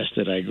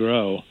suggested I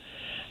grow,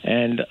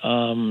 and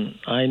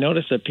I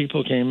noticed that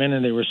people came in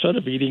and they were sort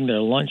of eating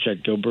their lunch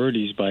at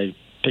Gilberti's by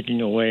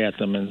picking away at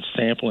them and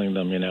sampling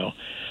them,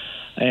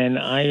 And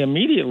I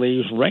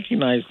immediately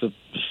recognized the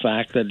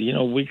fact that,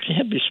 we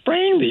can't be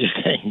spraying these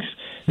things.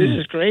 This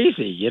is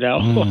crazy,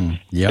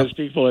 because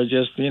people are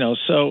just,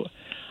 so...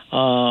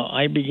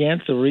 I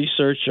began to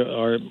research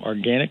our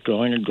organic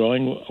growing and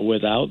growing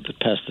without the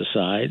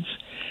pesticides,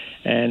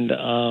 and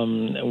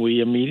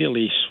we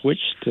immediately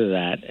switched to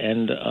that.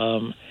 And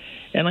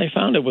I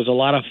found it was a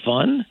lot of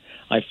fun.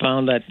 I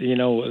found that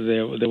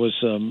there was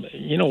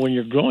when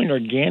you're growing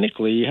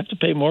organically, you have to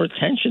pay more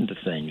attention to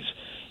things.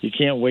 You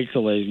can't wait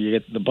till you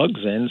get the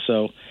bugs in.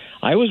 So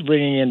I was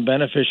bringing in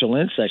beneficial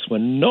insects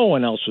when no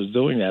one else was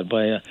doing that.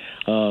 By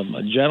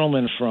a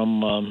gentleman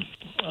from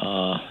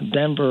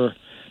Denver,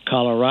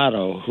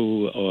 Colorado,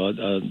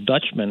 a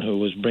Dutchman who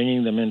was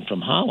bringing them in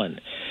from Holland.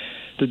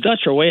 The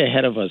Dutch are way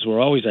ahead of us. We're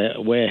always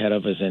way ahead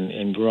of us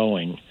in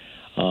growing.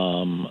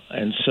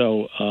 And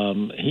so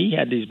he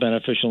had these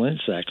beneficial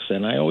insects.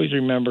 And I always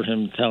remember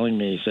him telling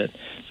me, his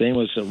name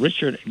was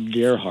Richard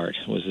Gerhardt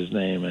was his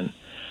name. And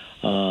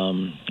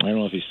I don't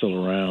know if he's still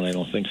around. I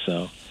don't think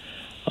so.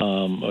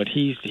 But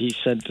he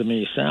said to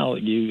me, Sal,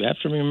 you have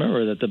to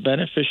remember that the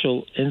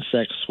beneficial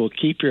insects will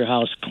keep your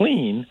house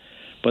clean,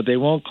 but they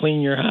won't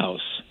clean your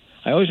house.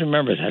 I always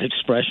remember that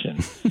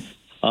expression.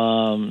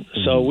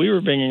 So we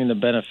were bringing in the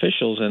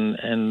beneficials,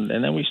 and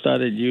then we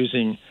started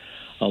using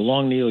a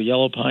long-needle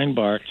yellow pine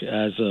bark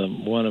as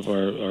one of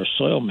our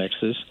soil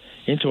mixes,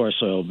 into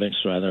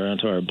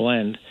our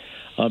blend,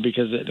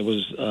 because it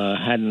was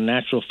had a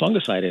natural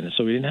fungicide in it.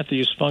 So we didn't have to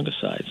use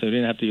fungicides. So we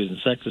didn't have to use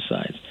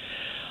insecticides.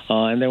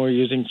 And then we're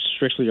using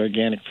strictly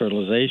organic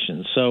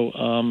fertilization. So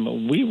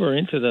we were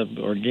into the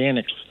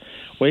organics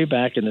way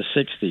back in the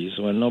 60s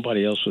when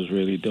nobody else was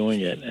really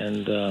doing it,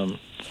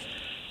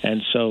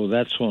 and so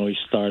that's when we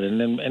started.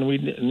 And we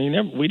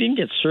didn't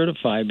get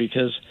certified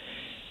because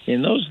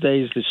in those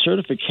days the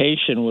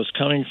certification was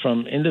coming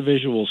from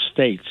individual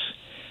states.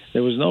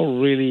 There was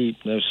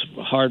there's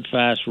hard,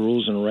 fast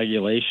rules and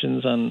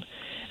regulations and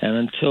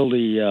until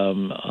the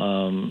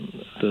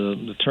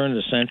turn of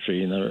the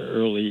century in the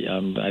early,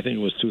 I think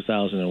it was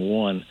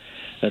 2001,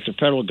 that the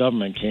federal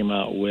government came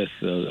out with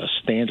a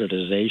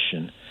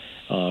standardization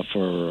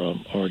for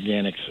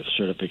organic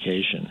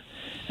certification.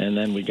 And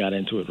then we got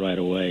into it right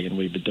away, and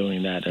we've been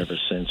doing that ever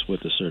since with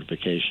the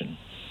certification.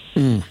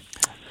 Yeah,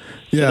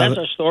 so that's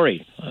our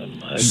story.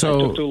 I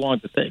took too long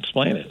to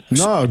explain it.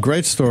 No,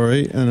 great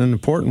story and an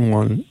important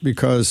one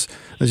because,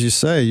 as you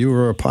say, you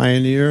were a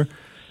pioneer,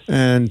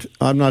 and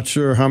I'm not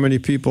sure how many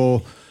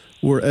people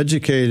were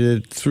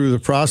educated through the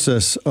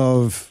process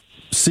of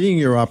seeing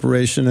your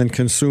operation and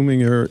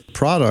consuming your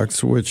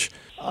products, which,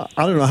 I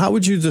don't know, how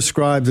would you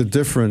describe the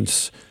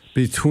difference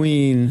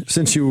between,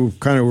 since you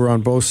kind of were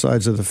on both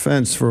sides of the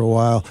fence for a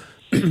while,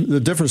 the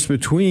difference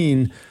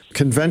between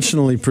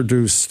conventionally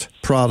produced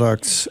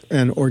products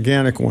and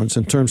organic ones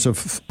in terms of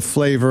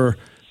flavor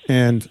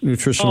and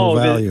nutritional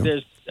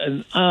value?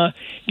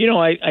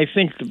 I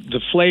think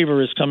the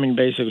flavor is coming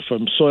basically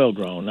from soil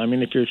grown. I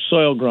mean, if you're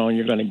soil grown,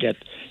 you're going to get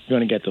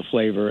the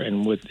flavor,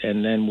 and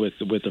then with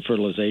the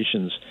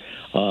fertilizations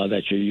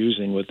that you're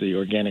using with the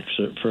organic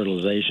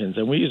fertilizations,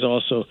 and we use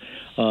also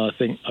a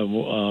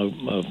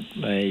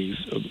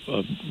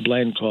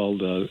blend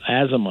called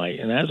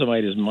azomite, and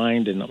azomite is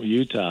mined in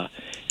Utah,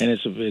 and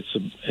it's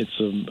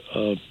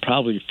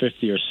probably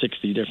 50 or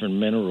 60 different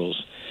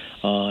minerals.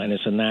 And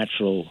it's a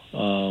natural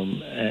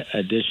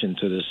addition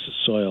to this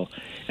soil,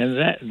 and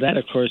that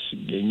of course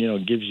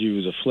gives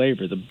you the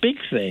flavor. The big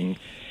thing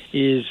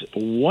is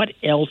what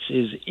else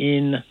is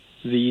in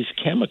these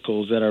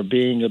chemicals that are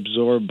being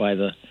absorbed by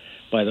the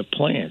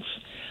plants.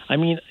 I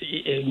mean,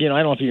 I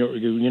don't know if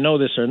you know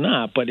this or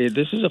not, but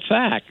this is a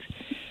fact.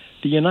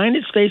 The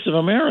United States of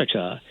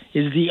America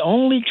is the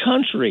only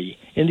country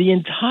in the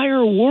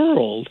entire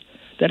world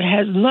that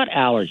has nut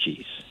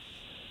allergies.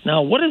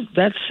 Now, what does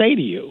that say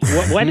to you?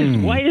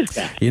 Why is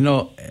that?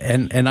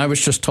 And I was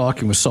just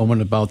talking with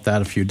someone about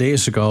that a few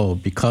days ago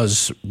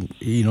because,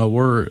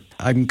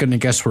 I'm going to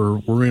guess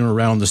we're in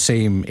around the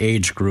same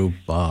age group,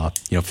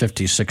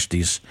 50s,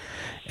 60s.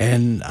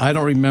 And I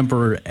don't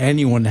remember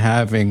anyone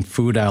having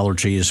food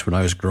allergies when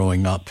I was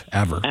growing up,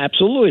 ever.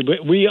 Absolutely. But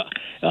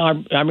I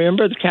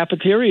remember the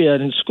cafeteria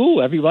in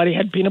school, everybody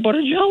had peanut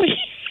butter jelly.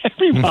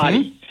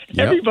 Everybody. Mm-hmm.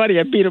 Yep. Everybody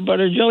had peanut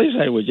butter jelly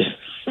sandwiches.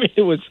 I mean,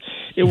 it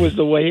was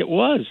the way it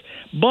was.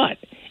 But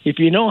if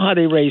you know how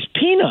they raise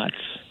peanuts,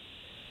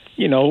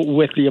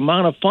 with the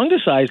amount of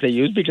fungicides they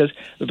use,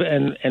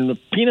 and the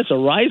peanuts are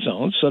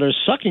rhizomes, so they're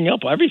sucking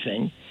up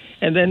everything,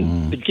 and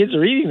then the kids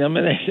are eating them,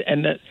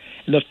 and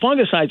the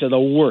fungicides are the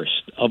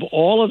worst of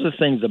all of the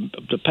things.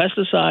 The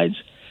pesticides,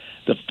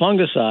 the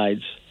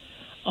fungicides,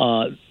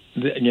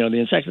 the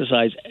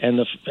insecticides, and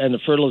the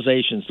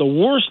fertilizations. The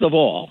worst of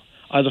all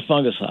are the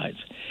fungicides.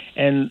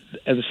 And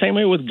the same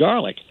way with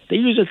garlic. They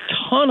use a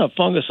ton of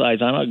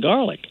fungicides on our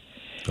garlic.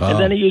 Oh. And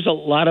then they use a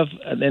lot of,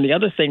 and then the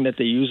other thing that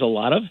they use a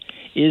lot of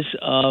is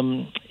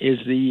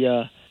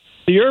the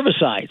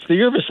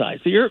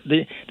herbicides.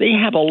 They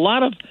have a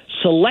lot of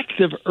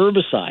selective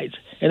herbicides.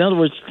 In other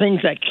words,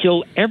 things that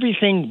kill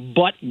everything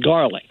but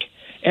garlic,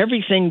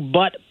 everything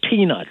but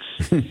peanuts.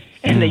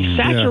 And they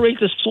saturate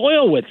the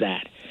soil with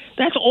that.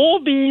 That's all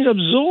being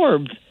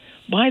absorbed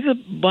by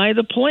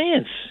the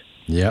plants.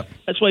 Yep.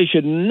 That's why you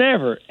should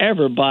never,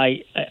 ever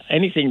buy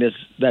anything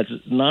that's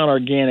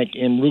non-organic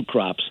in root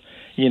crops.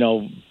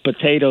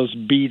 Potatoes,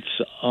 beets,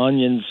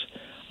 onions,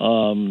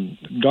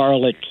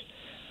 garlic,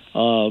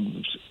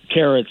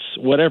 carrots,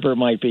 whatever it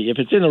might be. If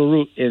it's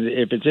in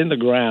if it's in the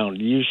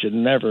ground, you should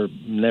never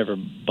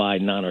buy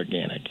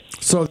non-organic.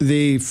 So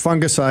the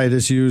fungicide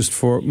is used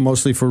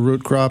mostly for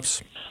root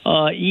crops?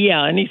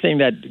 Anything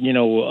that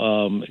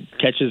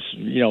catches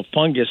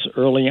fungus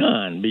early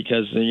on,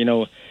 because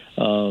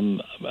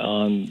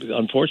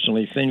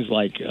unfortunately things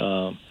like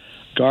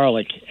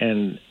garlic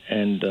and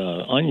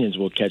onions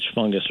will catch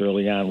fungus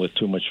early on with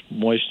too much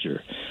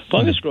moisture.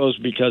 Fungus grows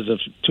because of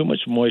too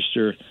much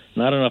moisture,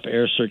 not enough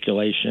air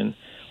circulation,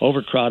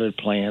 overcrowded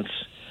plants,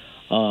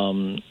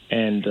 and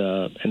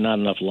not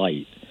enough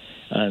light.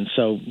 And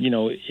so,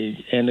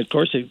 and of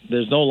course,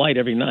 there's no light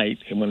every night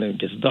when it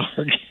gets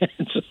dark.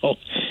 And so,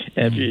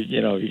 if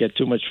you get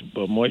too much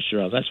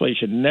moisture out, that's why you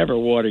should never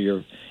water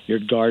your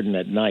garden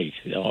at night.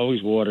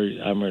 Always water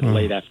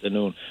late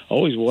afternoon.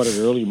 Always water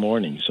early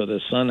morning, so the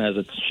sun has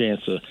a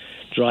chance to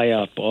dry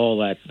up all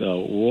that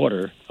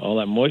water, all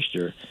that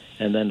moisture,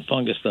 and then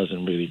fungus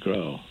doesn't really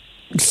grow.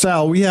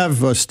 Sal, we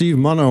have Steve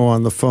Munno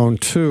on the phone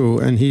too,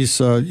 and he's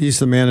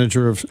the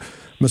manager of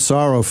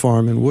Massaro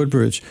Farm in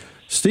Woodbridge.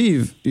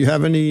 Steve, you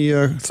have any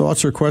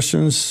thoughts or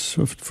questions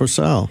for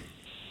Sal?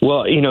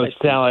 Well,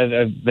 Sal,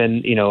 I've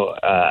been,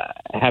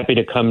 happy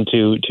to come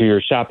to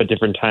your shop at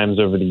different times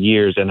over the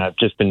years, and I've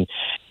just been,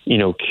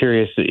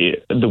 curious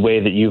the way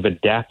that you've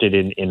adapted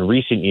in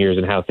recent years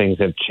and how things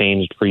have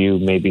changed for you,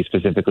 maybe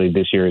specifically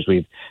this year as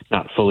we've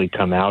not fully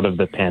come out of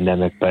the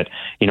pandemic. But,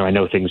 I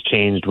know things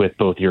changed with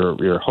both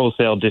your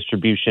wholesale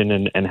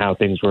distribution and how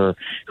things were,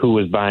 who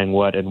was buying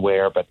what and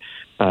where, but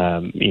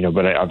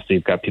obviously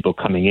you've got people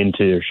coming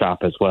into your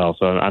shop as well.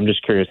 So I'm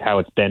just curious how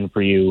it's been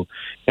for you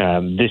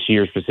this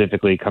year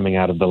specifically, coming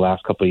out of the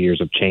last couple of years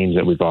of change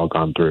that we've all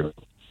gone through.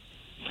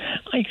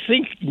 I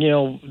think,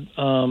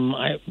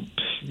 I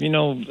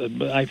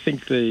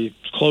think the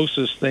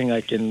closest thing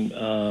I can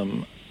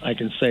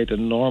say to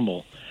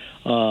normal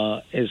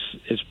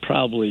is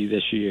probably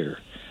this year.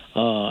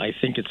 I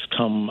think it's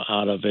come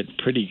out of it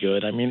pretty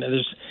good. I mean,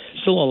 there's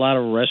still a lot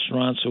of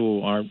restaurants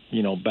who aren't,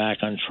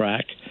 back on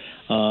track.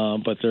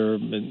 But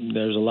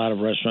there's a lot of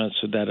restaurants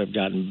that have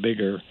gotten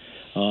bigger,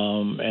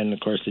 and of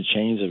course the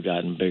chains have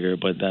gotten bigger.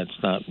 But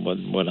that's not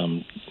what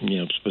I'm,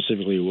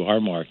 specifically our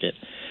market.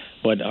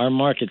 But our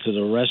market to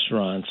the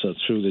restaurants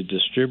through the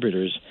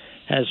distributors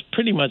has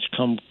pretty much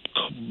come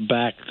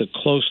back to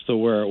close to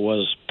where it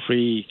was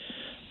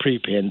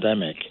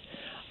pre-pandemic.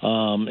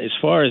 As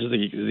far as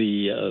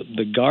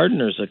the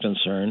gardeners are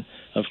concerned,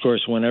 of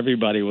course, when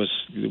everybody was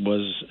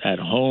at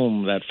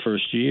home that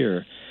first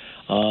year.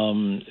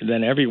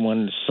 then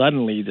everyone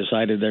suddenly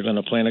decided they're going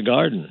to plant a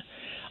garden,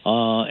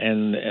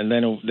 and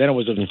then it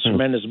was a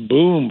tremendous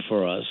boom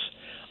for us.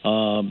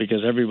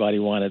 Because everybody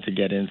wanted to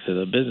get into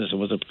the business. It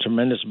was a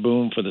tremendous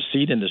boom for the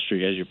seed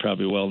industry, as you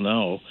probably well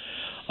know.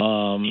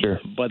 Sure.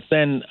 But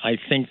then I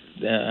think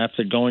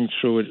after going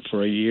through it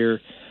for a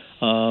year,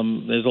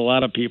 there's a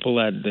lot of people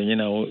that,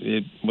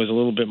 it was a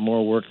little bit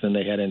more work than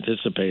they had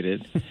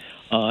anticipated.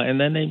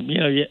 And then if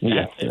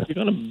you're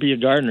going to be a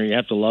gardener, you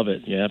have to love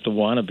it. You have to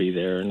want to be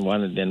there and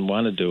want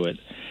to do it.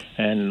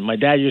 And my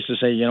dad used to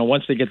say,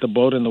 once they get the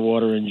boat in the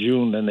water in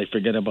June, then they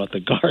forget about the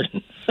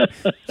garden.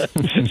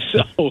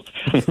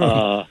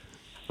 So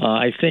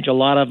I think a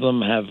lot of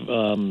them have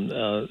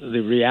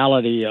the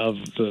reality of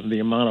the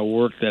amount of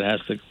work that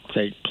has to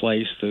take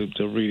place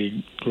to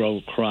really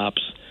grow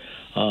crops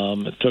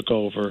took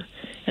over.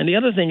 And the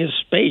other thing is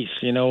space.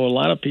 A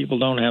lot of people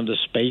don't have the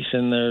space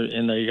in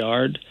their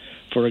yard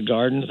for a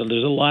garden. So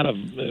there's a lot of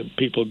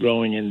people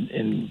growing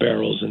in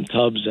barrels and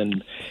tubs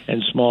and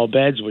small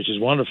beds, which is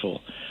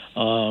wonderful.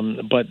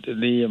 But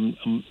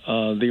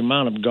the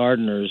amount of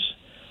gardeners,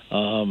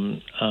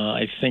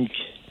 I think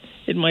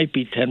it might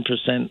be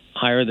 10%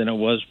 higher than it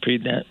was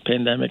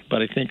pre-pandemic,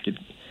 but I think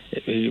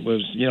it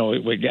was,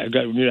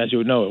 as you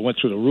would know, it went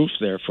through the roof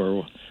there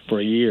for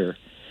a year,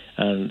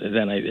 and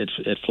then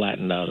it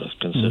flattened out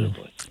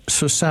considerably.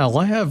 So, Sal,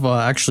 I have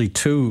actually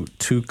two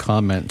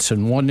comments,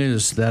 and one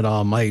is that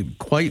I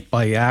quite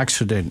by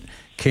accident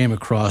came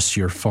across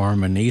your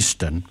farm in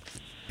Easton.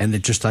 And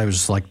I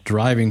was like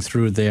driving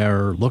through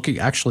there,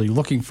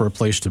 looking for a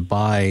place to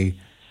buy,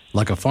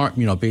 like a farm,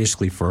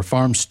 basically for a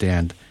farm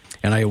stand.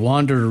 And I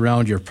wandered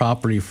around your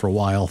property for a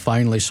while.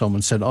 Finally,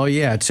 someone said, "Oh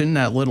yeah, it's in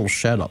that little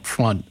shed up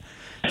front."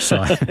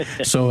 So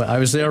I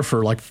was there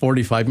for like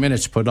 45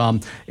 minutes. But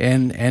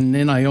and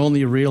then I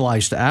only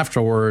realized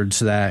afterwards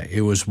that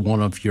it was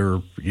one of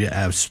your.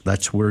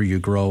 That's where you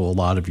grow a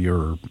lot of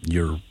your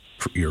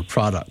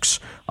products.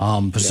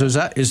 So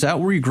is that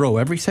where you grow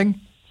everything?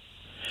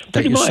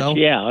 Pretty much,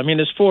 yeah. I mean,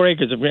 there's 4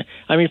 acres of.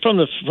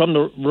 From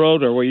the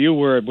road or where you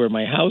were, where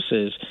my house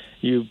is,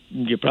 you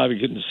probably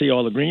couldn't see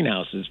all the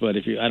greenhouses. But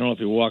I don't know if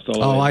you walked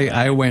all the way.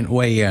 I went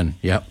way in.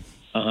 Yep.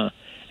 And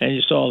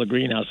you saw all the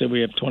greenhouses.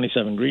 We have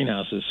 27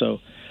 greenhouses, so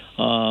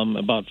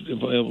about a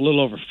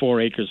little over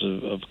 4 acres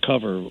of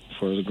cover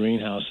for the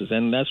greenhouses,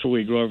 and that's where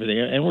we grow everything.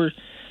 And we're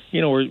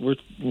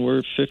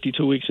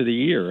 52 weeks of the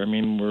year. I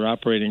mean, we're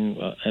operating,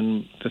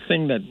 and the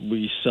thing that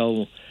we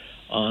sell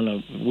on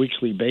a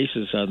weekly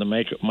basis are the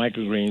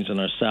microgreens and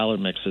our salad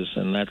mixes,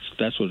 and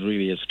that's what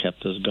really has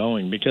kept us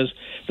going. Because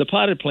the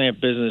potted plant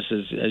business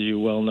is, as you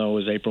well know,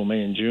 is April,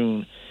 May, and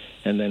June,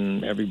 and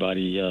then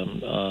everybody,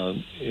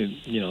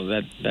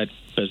 that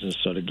business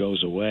sort of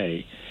goes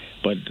away.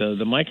 But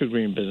the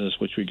microgreen business,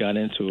 which we got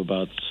into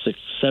about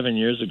 6-7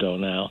 years ago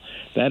now,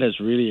 that has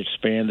really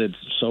expanded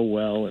so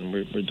well, and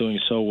we're doing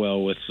so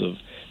well with the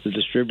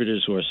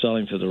distributors who are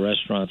selling to the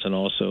restaurants and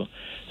also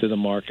to the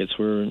markets.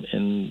 We're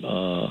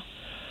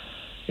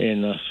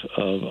in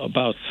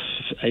about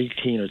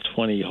 18 or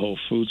 20 Whole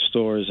Food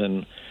stores,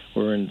 and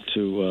we're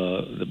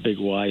into the Big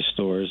Y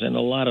stores and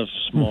a lot of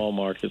small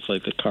markets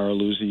like the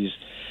Carluzzi's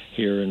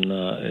here in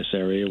this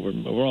area.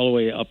 We're all the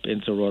way up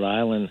into Rhode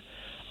Island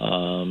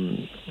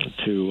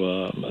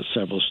to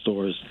several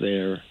stores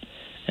there,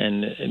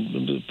 and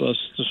the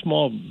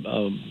small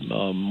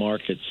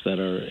markets that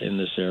are in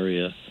this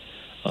area.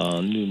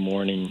 New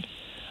Morning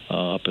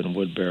up in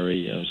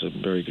Woodbury is a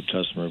very good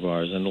customer of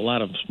ours, and a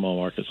lot of small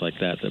markets like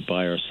that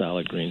buy our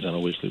salad greens on a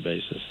weekly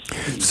basis.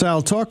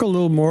 Sal, talk a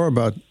little more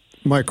about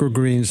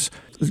microgreens.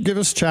 Give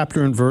us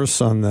chapter and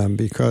verse on them,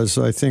 because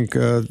I think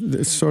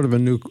it's sort of a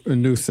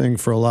new thing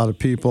for a lot of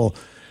people,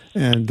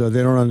 and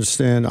they don't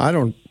understand. I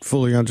don't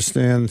fully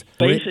understand.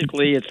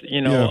 Basically, it's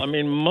I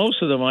mean,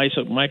 most of the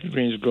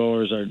microgreens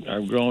growers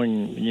are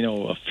growing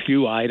a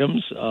few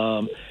items.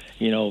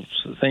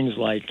 Things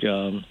like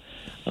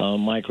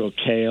micro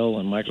kale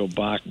and micro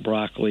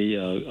broccoli,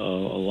 a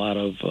lot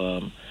of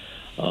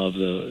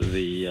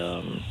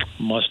the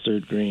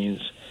mustard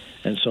greens,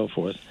 and so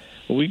forth.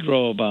 We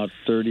grow about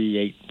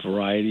 38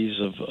 varieties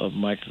of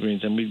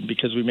microgreens, and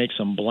because we make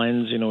some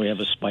blends, we have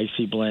a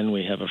spicy blend,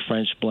 we have a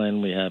French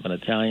blend, we have an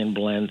Italian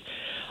blend,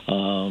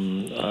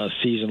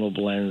 seasonal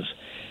blends,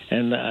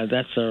 and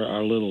that's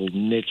our little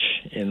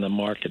niche in the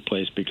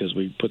marketplace, because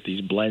we put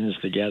these blends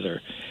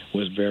together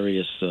with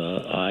various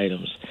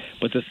items.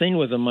 But the thing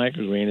with the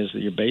microgreen is that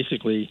you're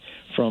basically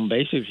from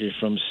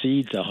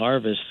seed to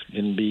harvest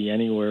can be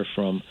anywhere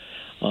from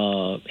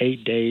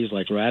 8 days,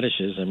 like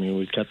radishes. I mean,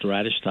 we cut the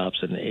radish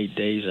tops in 8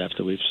 days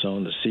after we've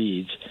sown the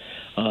seeds,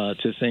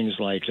 to things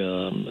like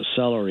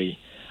celery,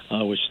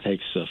 which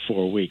takes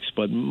 4 weeks.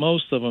 But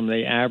most of them,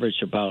 they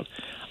average about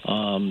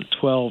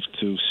 12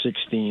 to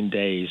 16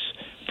 days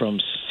from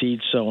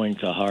seed sowing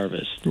to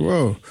harvest.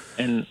 Whoa.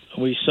 And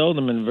we sow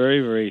them in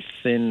very, very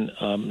thin,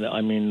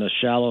 the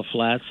shallow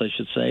flats, I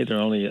should say.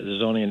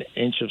 There's only an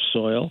inch of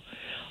soil.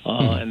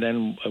 And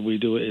then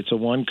it's a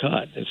one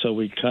cut. And so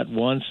we cut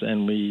once,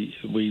 and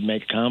we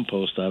make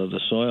compost out of the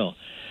soil.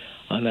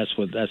 and that's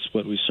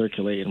what we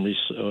circulate and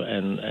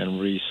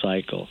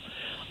recycle.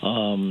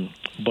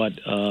 But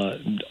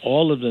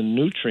all of the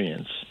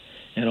nutrients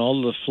and all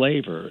of the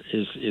flavor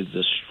is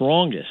the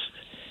strongest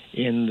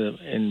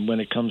when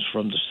it comes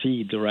from the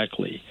seed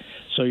directly.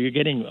 So you're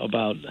getting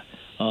about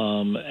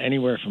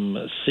anywhere from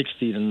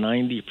 60 to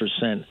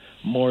 90%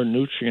 more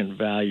nutrient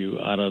value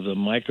out of the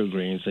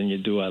microgreens than you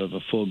do out of a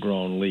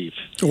full-grown leaf.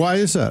 Why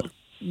is that?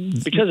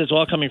 Because it's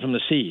all coming from the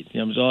seed.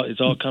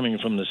 It's all coming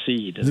from the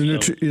seed.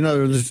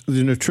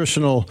 The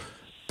nutritional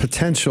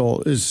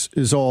potential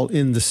is all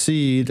in the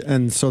seed,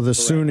 and so the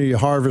sooner you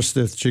harvest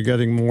it, you're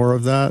getting more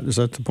of that. Is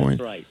that the point?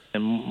 That's right,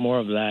 and more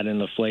of that in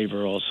the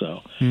flavor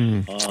also.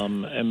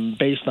 And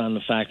based on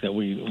the fact that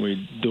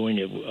we're doing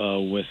it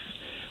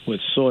with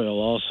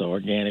soil also,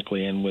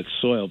 organically, and with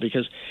soil,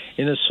 because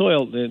in the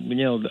soil,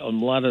 a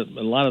lot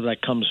of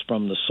that comes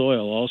from the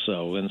soil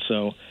also, and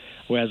so.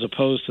 As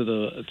opposed to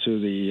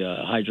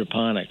the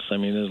hydroponics, I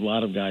mean, there's a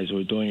lot of guys who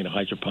are doing it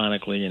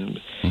hydroponically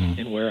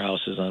in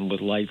warehouses with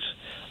lights,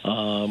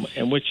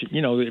 and which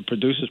it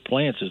produces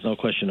plants. There's no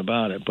question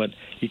about it, but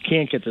you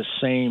can't get the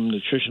same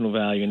nutritional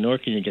value, nor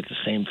can you get the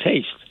same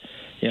taste.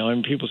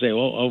 And people say,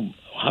 "Oh,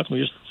 how come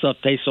your stuff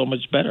tastes so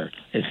much better?"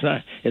 It's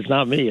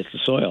not me. It's the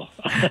soil.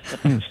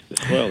 It's the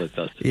soil that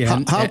does it.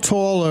 Yeah. How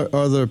tall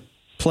are the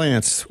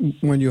plants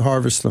when you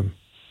harvest them?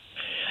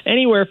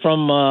 Anywhere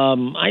from,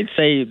 I'd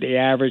say the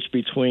average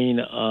between,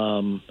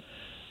 I'd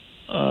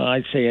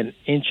say 1.5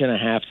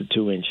 inches to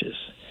 2 inches.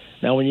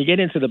 Now, when you get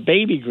into the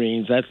baby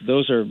greens,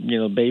 those are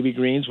baby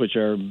greens, which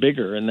are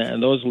bigger, and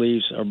those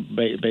leaves are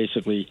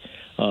basically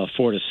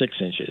 4 to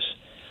 6 inches,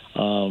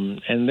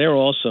 and they're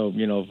also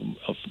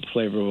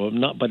flavorful,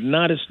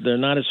 they're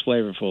not as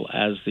flavorful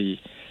as the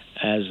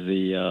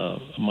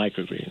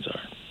microgreens are.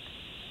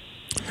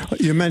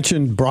 You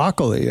mentioned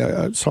broccoli.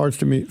 It's hard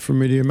for me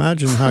to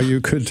imagine how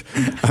you could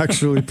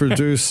actually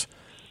produce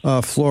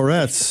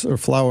florets or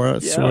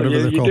flowerets, or whatever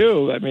they're called. You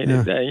do. I mean,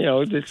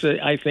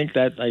 I think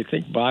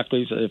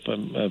broccoli's, if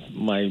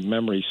my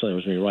memory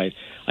serves me right,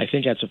 I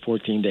think that's a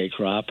 14-day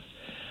crop.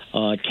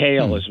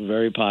 Kale is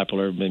very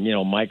popular, but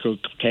micro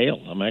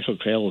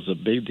kale is a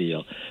big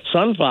deal.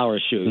 Sunflower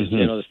shoots,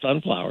 the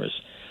sunflowers.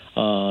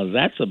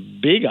 That's a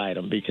big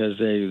item because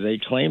they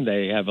claim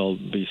they have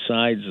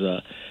besides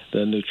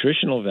the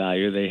nutritional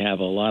value, they have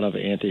a lot of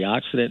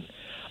antioxidant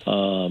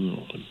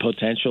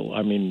potential.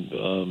 I mean,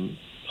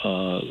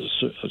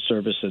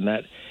 service in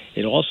that.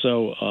 It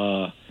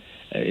also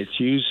it's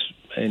used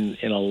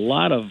in a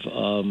lot of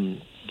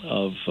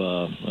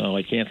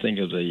I can't think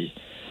of the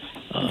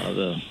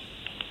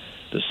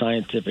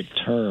scientific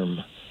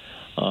term,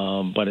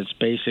 but it's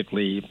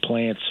basically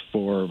plants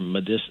for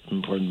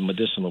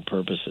medicinal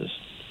purposes.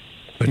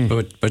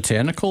 But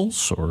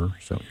botanicals, or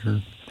is that what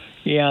you're?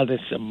 Yeah,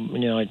 that's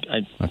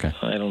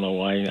I don't know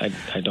why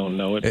I don't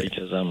know it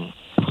because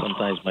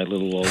sometimes my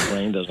little old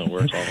brain doesn't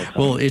work all the time.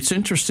 Well, it's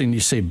interesting you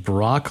say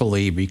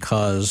broccoli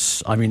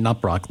because not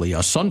broccoli,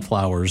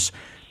 sunflowers,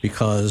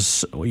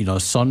 because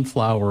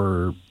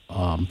sunflower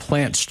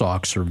plant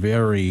stalks are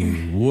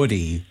very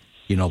woody.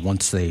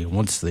 Once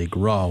they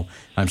grow,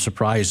 I'm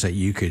surprised that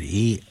you could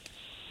eat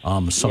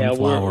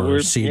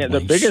sunflower seedlings. The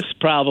biggest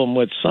problem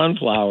with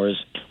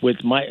sunflowers,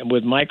 with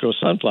micro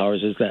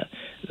sunflowers, is that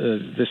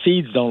the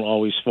seeds don't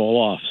always fall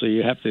off. So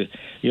you have to.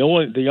 The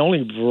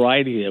only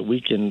variety that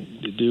we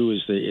can do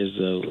is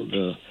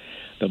the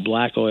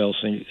black oil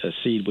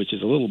seed, which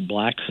is a little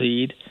black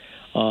seed,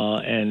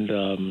 and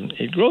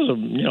it grows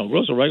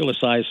a regular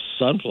sized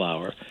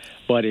sunflower,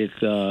 but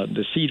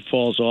the seed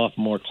falls off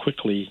more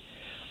quickly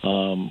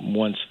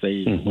once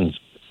the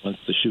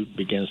shoot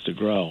begins to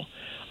grow.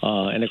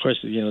 And of course,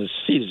 the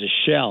seed is a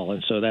shell,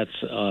 and so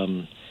that's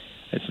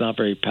it's not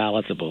very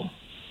palatable.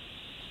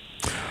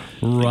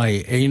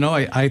 Right. And,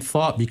 I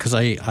thought, because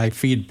I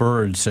feed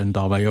birds and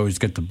I always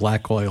get the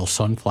black oil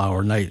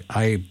sunflower, and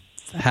I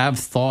have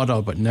thought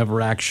of but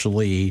never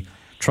actually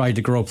tried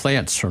to grow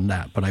plants from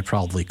that, but I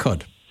probably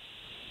could.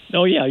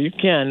 Oh yeah, you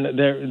can.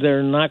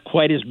 They're not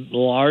quite as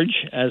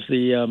large as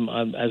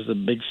the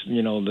big,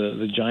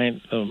 the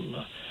giant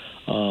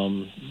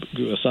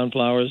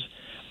sunflowers,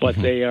 but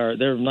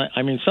they're not.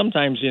 I mean,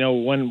 sometimes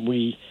when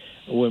we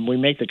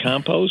make the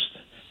compost,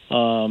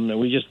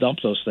 we just dump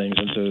those things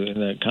in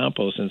the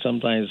compost, and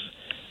sometimes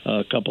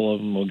a couple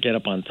of them will get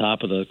up on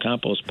top of the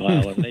compost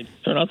pile, and they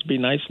turn out to be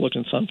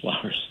nice-looking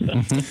sunflowers.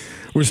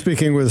 We're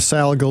speaking with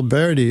Sal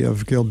Gilberti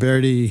of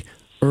Gilberti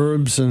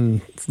Herbs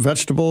and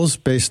Vegetables,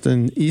 based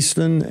in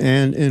Easton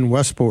and in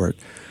Westport.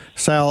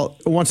 Sal,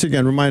 once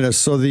again, remind us,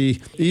 so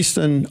the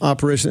Easton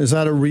operation, is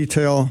that a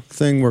retail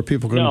thing where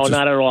people can No,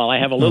 not at all. I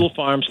have a little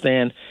farm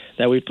stand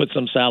that we put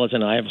some salads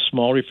in. I have a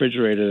small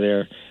refrigerator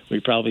there. We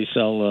probably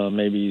sell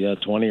maybe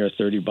 20 or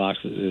 30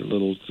 boxes,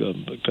 little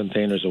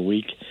containers a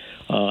week.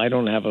 I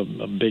don't have a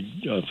big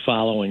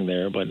following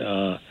there, but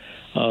the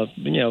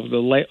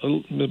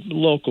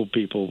local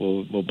people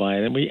will buy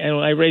it. And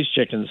I raise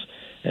chickens,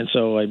 And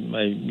so I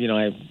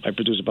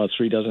produce about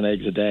 3 dozen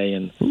eggs a day,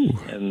 and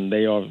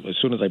they are, as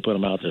soon as I put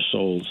them out, they're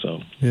sold.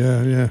 So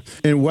yeah.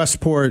 In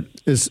Westport,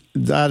 is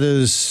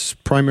it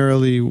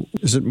primarily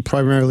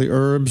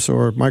herbs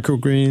or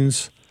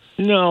microgreens?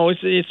 No,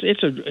 it's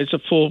a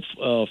full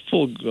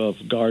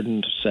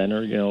garden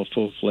center.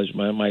 Full fledged.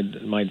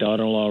 My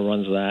daughter-in-law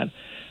runs that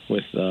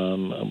with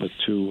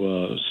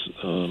 2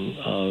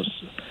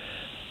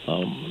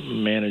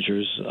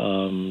 managers,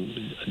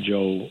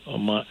 Joe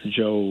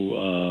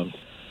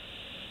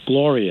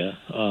Gloria,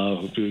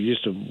 who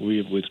used to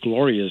be with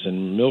Gloria's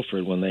in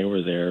Milford when they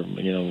were there,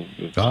 10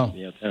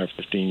 or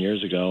 15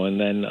 years ago, and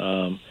then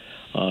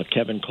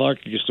Kevin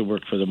Clark used to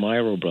work for the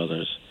Myro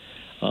brothers.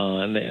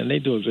 And they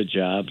do a good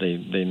job.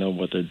 They know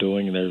what they're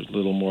doing. They're a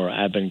little more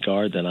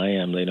avant-garde than I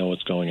am. They know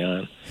what's going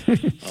on.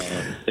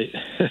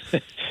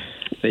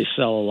 They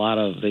sell an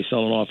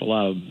awful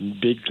lot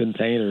of big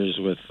containers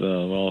with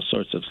all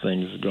sorts of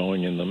things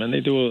growing in them, and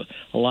they do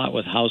a lot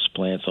with house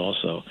plants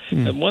also.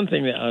 And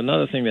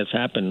another thing that's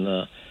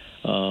happened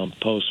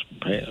post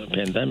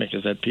pandemic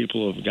is that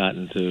people have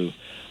gotten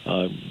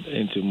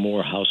into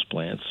more house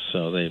plants,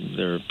 so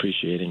they're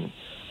appreciating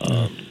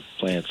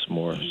plants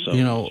more.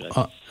 So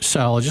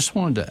Sal, I just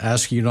wanted to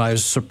ask you. I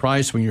was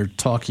surprised when you're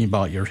talking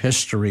about your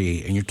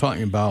history and you're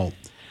talking about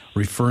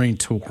referring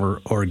to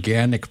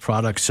organic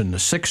products in the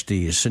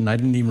 60s, and I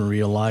didn't even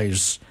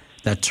realize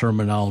that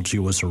terminology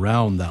was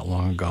around that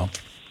long ago.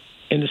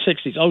 In the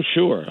 60s? Oh,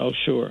 sure.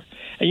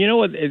 And you know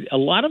what? A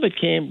lot of it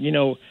came,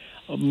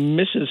 I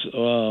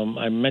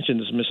mentioned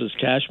this Mrs.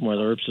 Cashmore,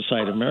 the Herb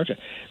Society of America.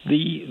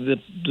 The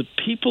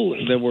people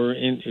that were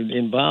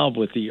involved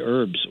with the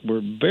herbs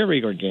were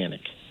very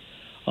organic.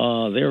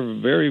 They were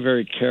very,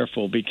 very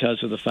careful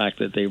because of the fact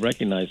that they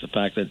recognize the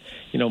fact that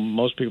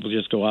most people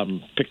just go out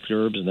and pick the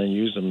herbs and then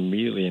use them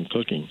immediately in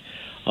cooking.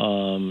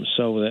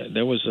 So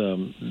there was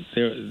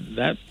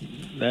that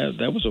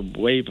was a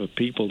wave of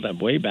people that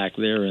way back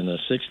there in the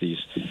 60s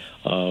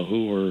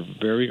who were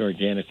very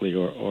organically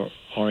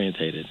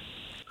orientated.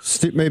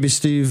 Maybe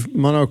Steve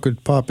Munno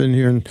could pop in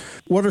here. And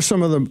what are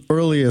some of the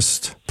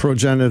earliest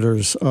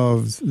progenitors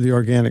of the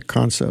organic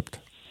concept?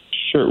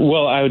 Sure.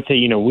 Well, I would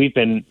say, we've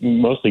been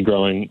mostly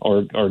growing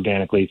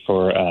organically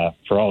for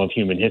all of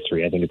human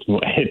history. I think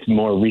it's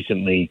more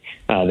recently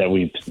that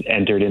we've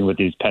entered in with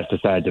these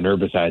pesticides and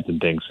herbicides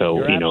and things. So,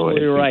 you're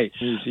absolutely right.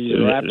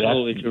 You're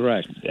absolutely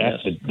correct.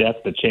 That's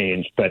the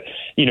change. But,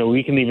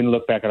 we can even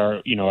look back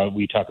at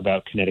we talk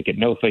about Connecticut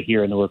NOFA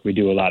here and the work we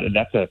do a lot.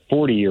 That's a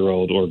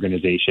 40-year-old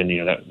organization,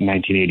 that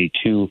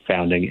 1982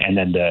 founding. And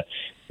then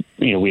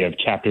we have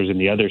chapters in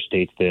the other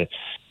states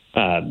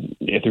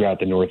throughout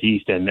the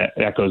Northeast, and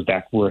that goes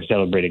back. We're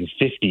celebrating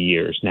 50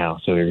 years now,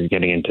 so we're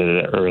getting into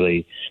the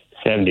early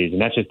 70s,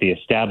 and that's just the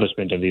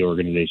establishment of the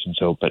organization.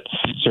 So, but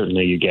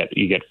certainly you get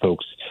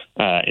folks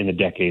in the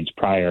decades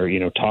prior,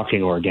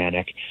 talking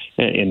organic,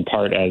 in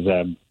part as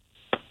a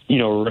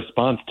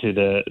response to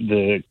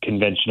the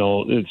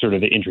conventional sort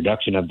of the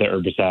introduction of the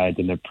herbicides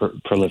and the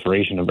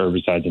proliferation of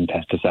herbicides and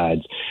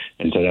pesticides,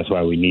 and so that's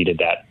why we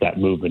needed that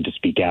movement to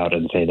speak out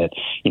and say that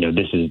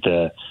this is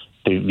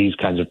these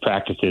kinds of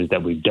practices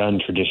that we've done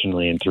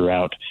traditionally and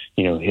throughout,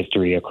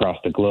 history across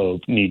the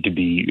globe need to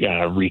be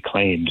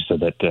reclaimed so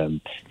that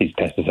these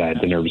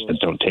pesticides and herbicides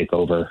don't take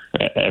over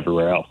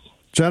everywhere else.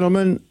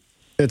 Gentlemen,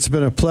 it's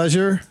been a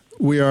pleasure.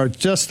 We are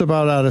just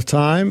about out of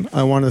time.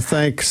 I want to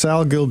thank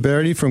Sal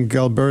Gilberti from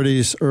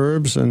Gilberti's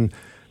Herbs and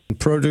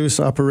Produce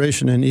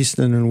Operation in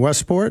Easton and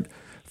Westport.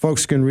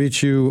 Folks can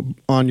reach you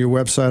on your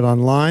website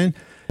online.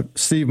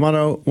 Steve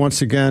Munno,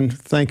 once again,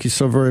 thank you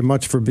so very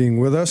much for being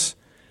with us.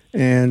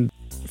 And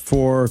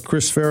for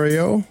Chris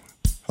Ferrio,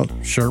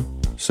 sure.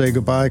 Say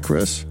goodbye,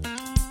 Chris.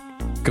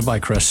 Goodbye,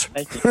 Chris.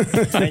 Thank you.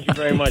 Thank you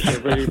very much. I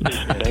really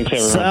appreciate it.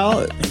 Thanks,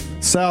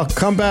 everyone. Sal,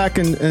 come back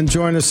and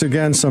join us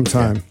again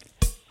sometime.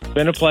 It's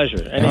been a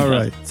pleasure. Anytime. All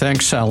right.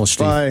 Thanks, Sal.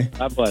 Steve. Bye.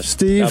 God bless.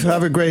 Steve, God bless.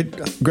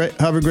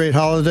 have a great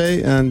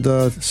holiday, and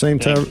same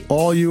to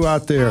all you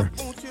out there.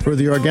 For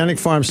the Organic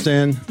Farm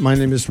Stand, my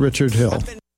name is Richard Hill.